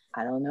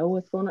 I don't know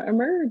what's going to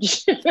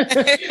emerge.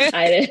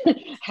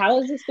 How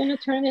is this going to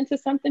turn into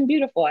something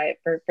beautiful?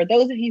 For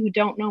those of you who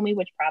don't know me,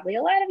 which probably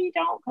a lot of you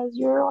don't because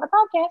you're on a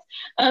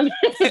podcast,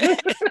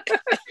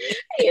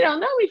 you don't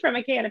know me from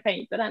a can of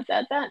paint. But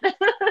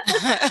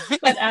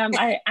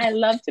I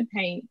love to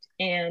paint,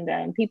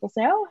 and people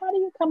say, "Oh, how do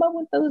you come up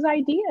with those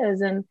ideas?"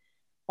 And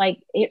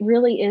like, it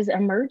really is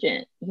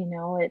emergent. You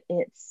know,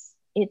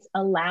 it's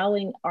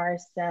allowing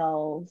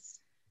ourselves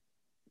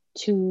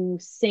to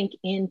sink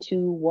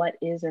into what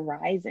is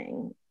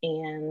arising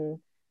and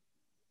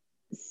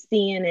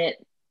seeing it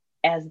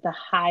as the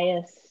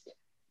highest,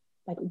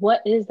 like,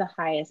 what is the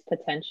highest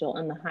potential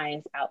and the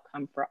highest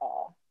outcome for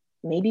all?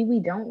 Maybe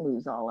we don't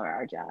lose all of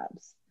our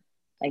jobs.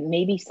 Like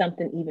maybe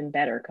something even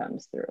better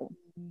comes through.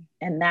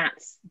 And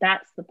that's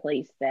the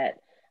place that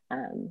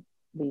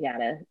we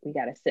gotta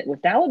sit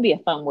with. That would be a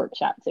fun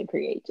workshop to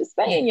create. Just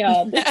saying,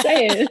 y'all. Just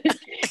saying.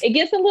 It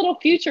gets a little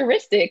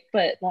futuristic,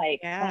 but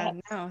like,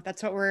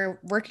 that's what we're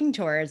working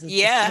towards.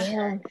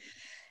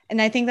 And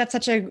I think that's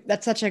such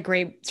a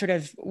great sort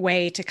of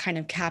way to kind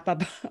of cap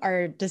up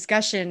our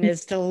discussion,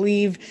 is to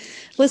leave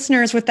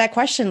listeners with that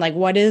question, like,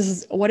 what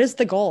is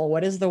the goal?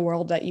 What is the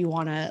world that you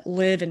want to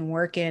live and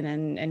work in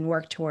and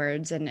work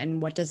towards?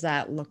 And what does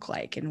that look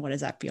like? And what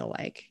does that feel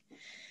like?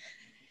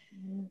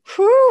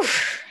 Whew.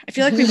 I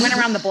feel like we went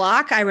around the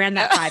block. I ran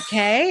that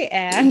 5K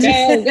and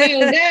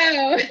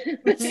go.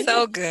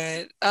 So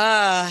good.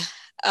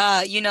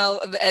 You know,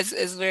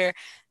 as we're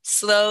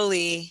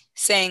slowly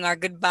saying our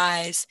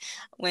goodbyes,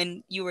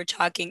 when you were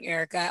talking,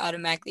 Erica, I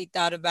automatically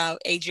thought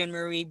about Adrienne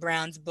Maree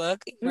Brown's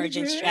book,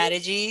 Emergent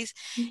Strategies.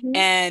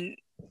 And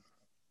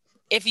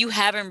if you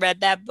haven't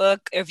read that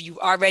book, if you've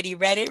already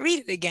read it,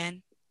 read it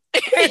again.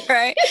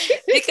 Right?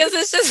 Because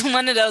it's just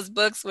one of those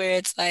books where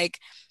it's like,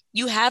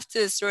 you have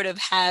to sort of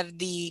have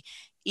the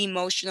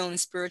emotional and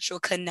spiritual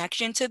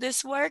connection to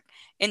this work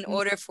in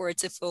order for it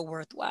to feel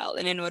worthwhile,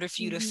 and in order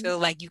for you to feel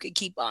like you could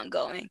keep on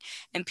going.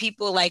 And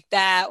people like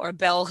that, or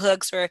bell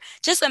hooks, or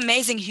just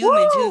amazing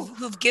humans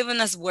who've given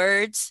us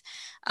words,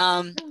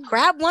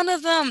 grab one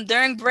of them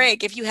during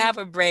break, if you have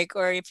a break,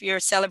 or if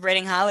you're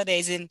celebrating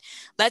holidays, and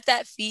let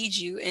that feed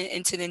you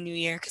into the new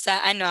year, because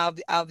I know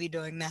I'll be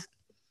doing that.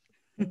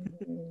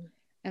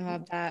 I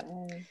love that.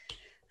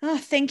 Oh,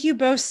 thank you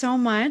both so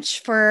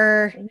much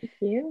for Thank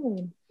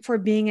you. For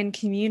being in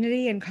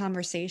community and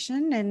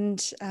conversation,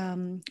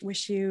 and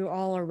wish you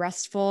all a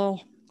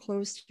restful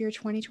close to your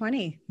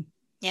 2020.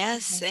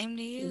 Yes, same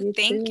to you. You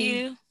Thank too.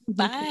 you.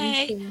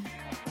 Bye.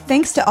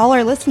 Thanks to all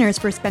our listeners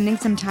for spending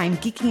some time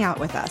geeking out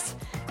with us.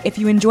 If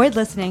you enjoyed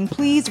listening,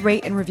 please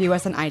rate and review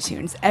us on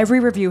iTunes. Every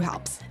review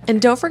helps. And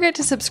don't forget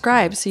to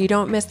subscribe so you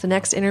don't miss the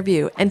next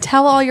interview. And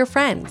tell all your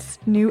friends.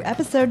 New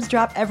episodes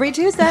drop every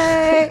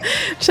Tuesday.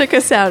 Check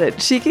us out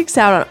at She Geeks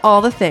Out on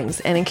all the things.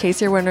 And in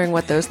case you're wondering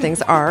what those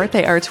things are,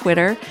 they are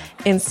Twitter,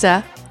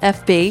 Insta,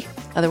 FB,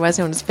 otherwise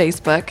known as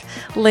Facebook,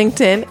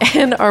 LinkedIn,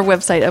 and our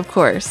website, of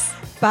course.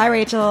 Bye,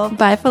 Rachel.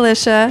 Bye,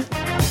 Felicia.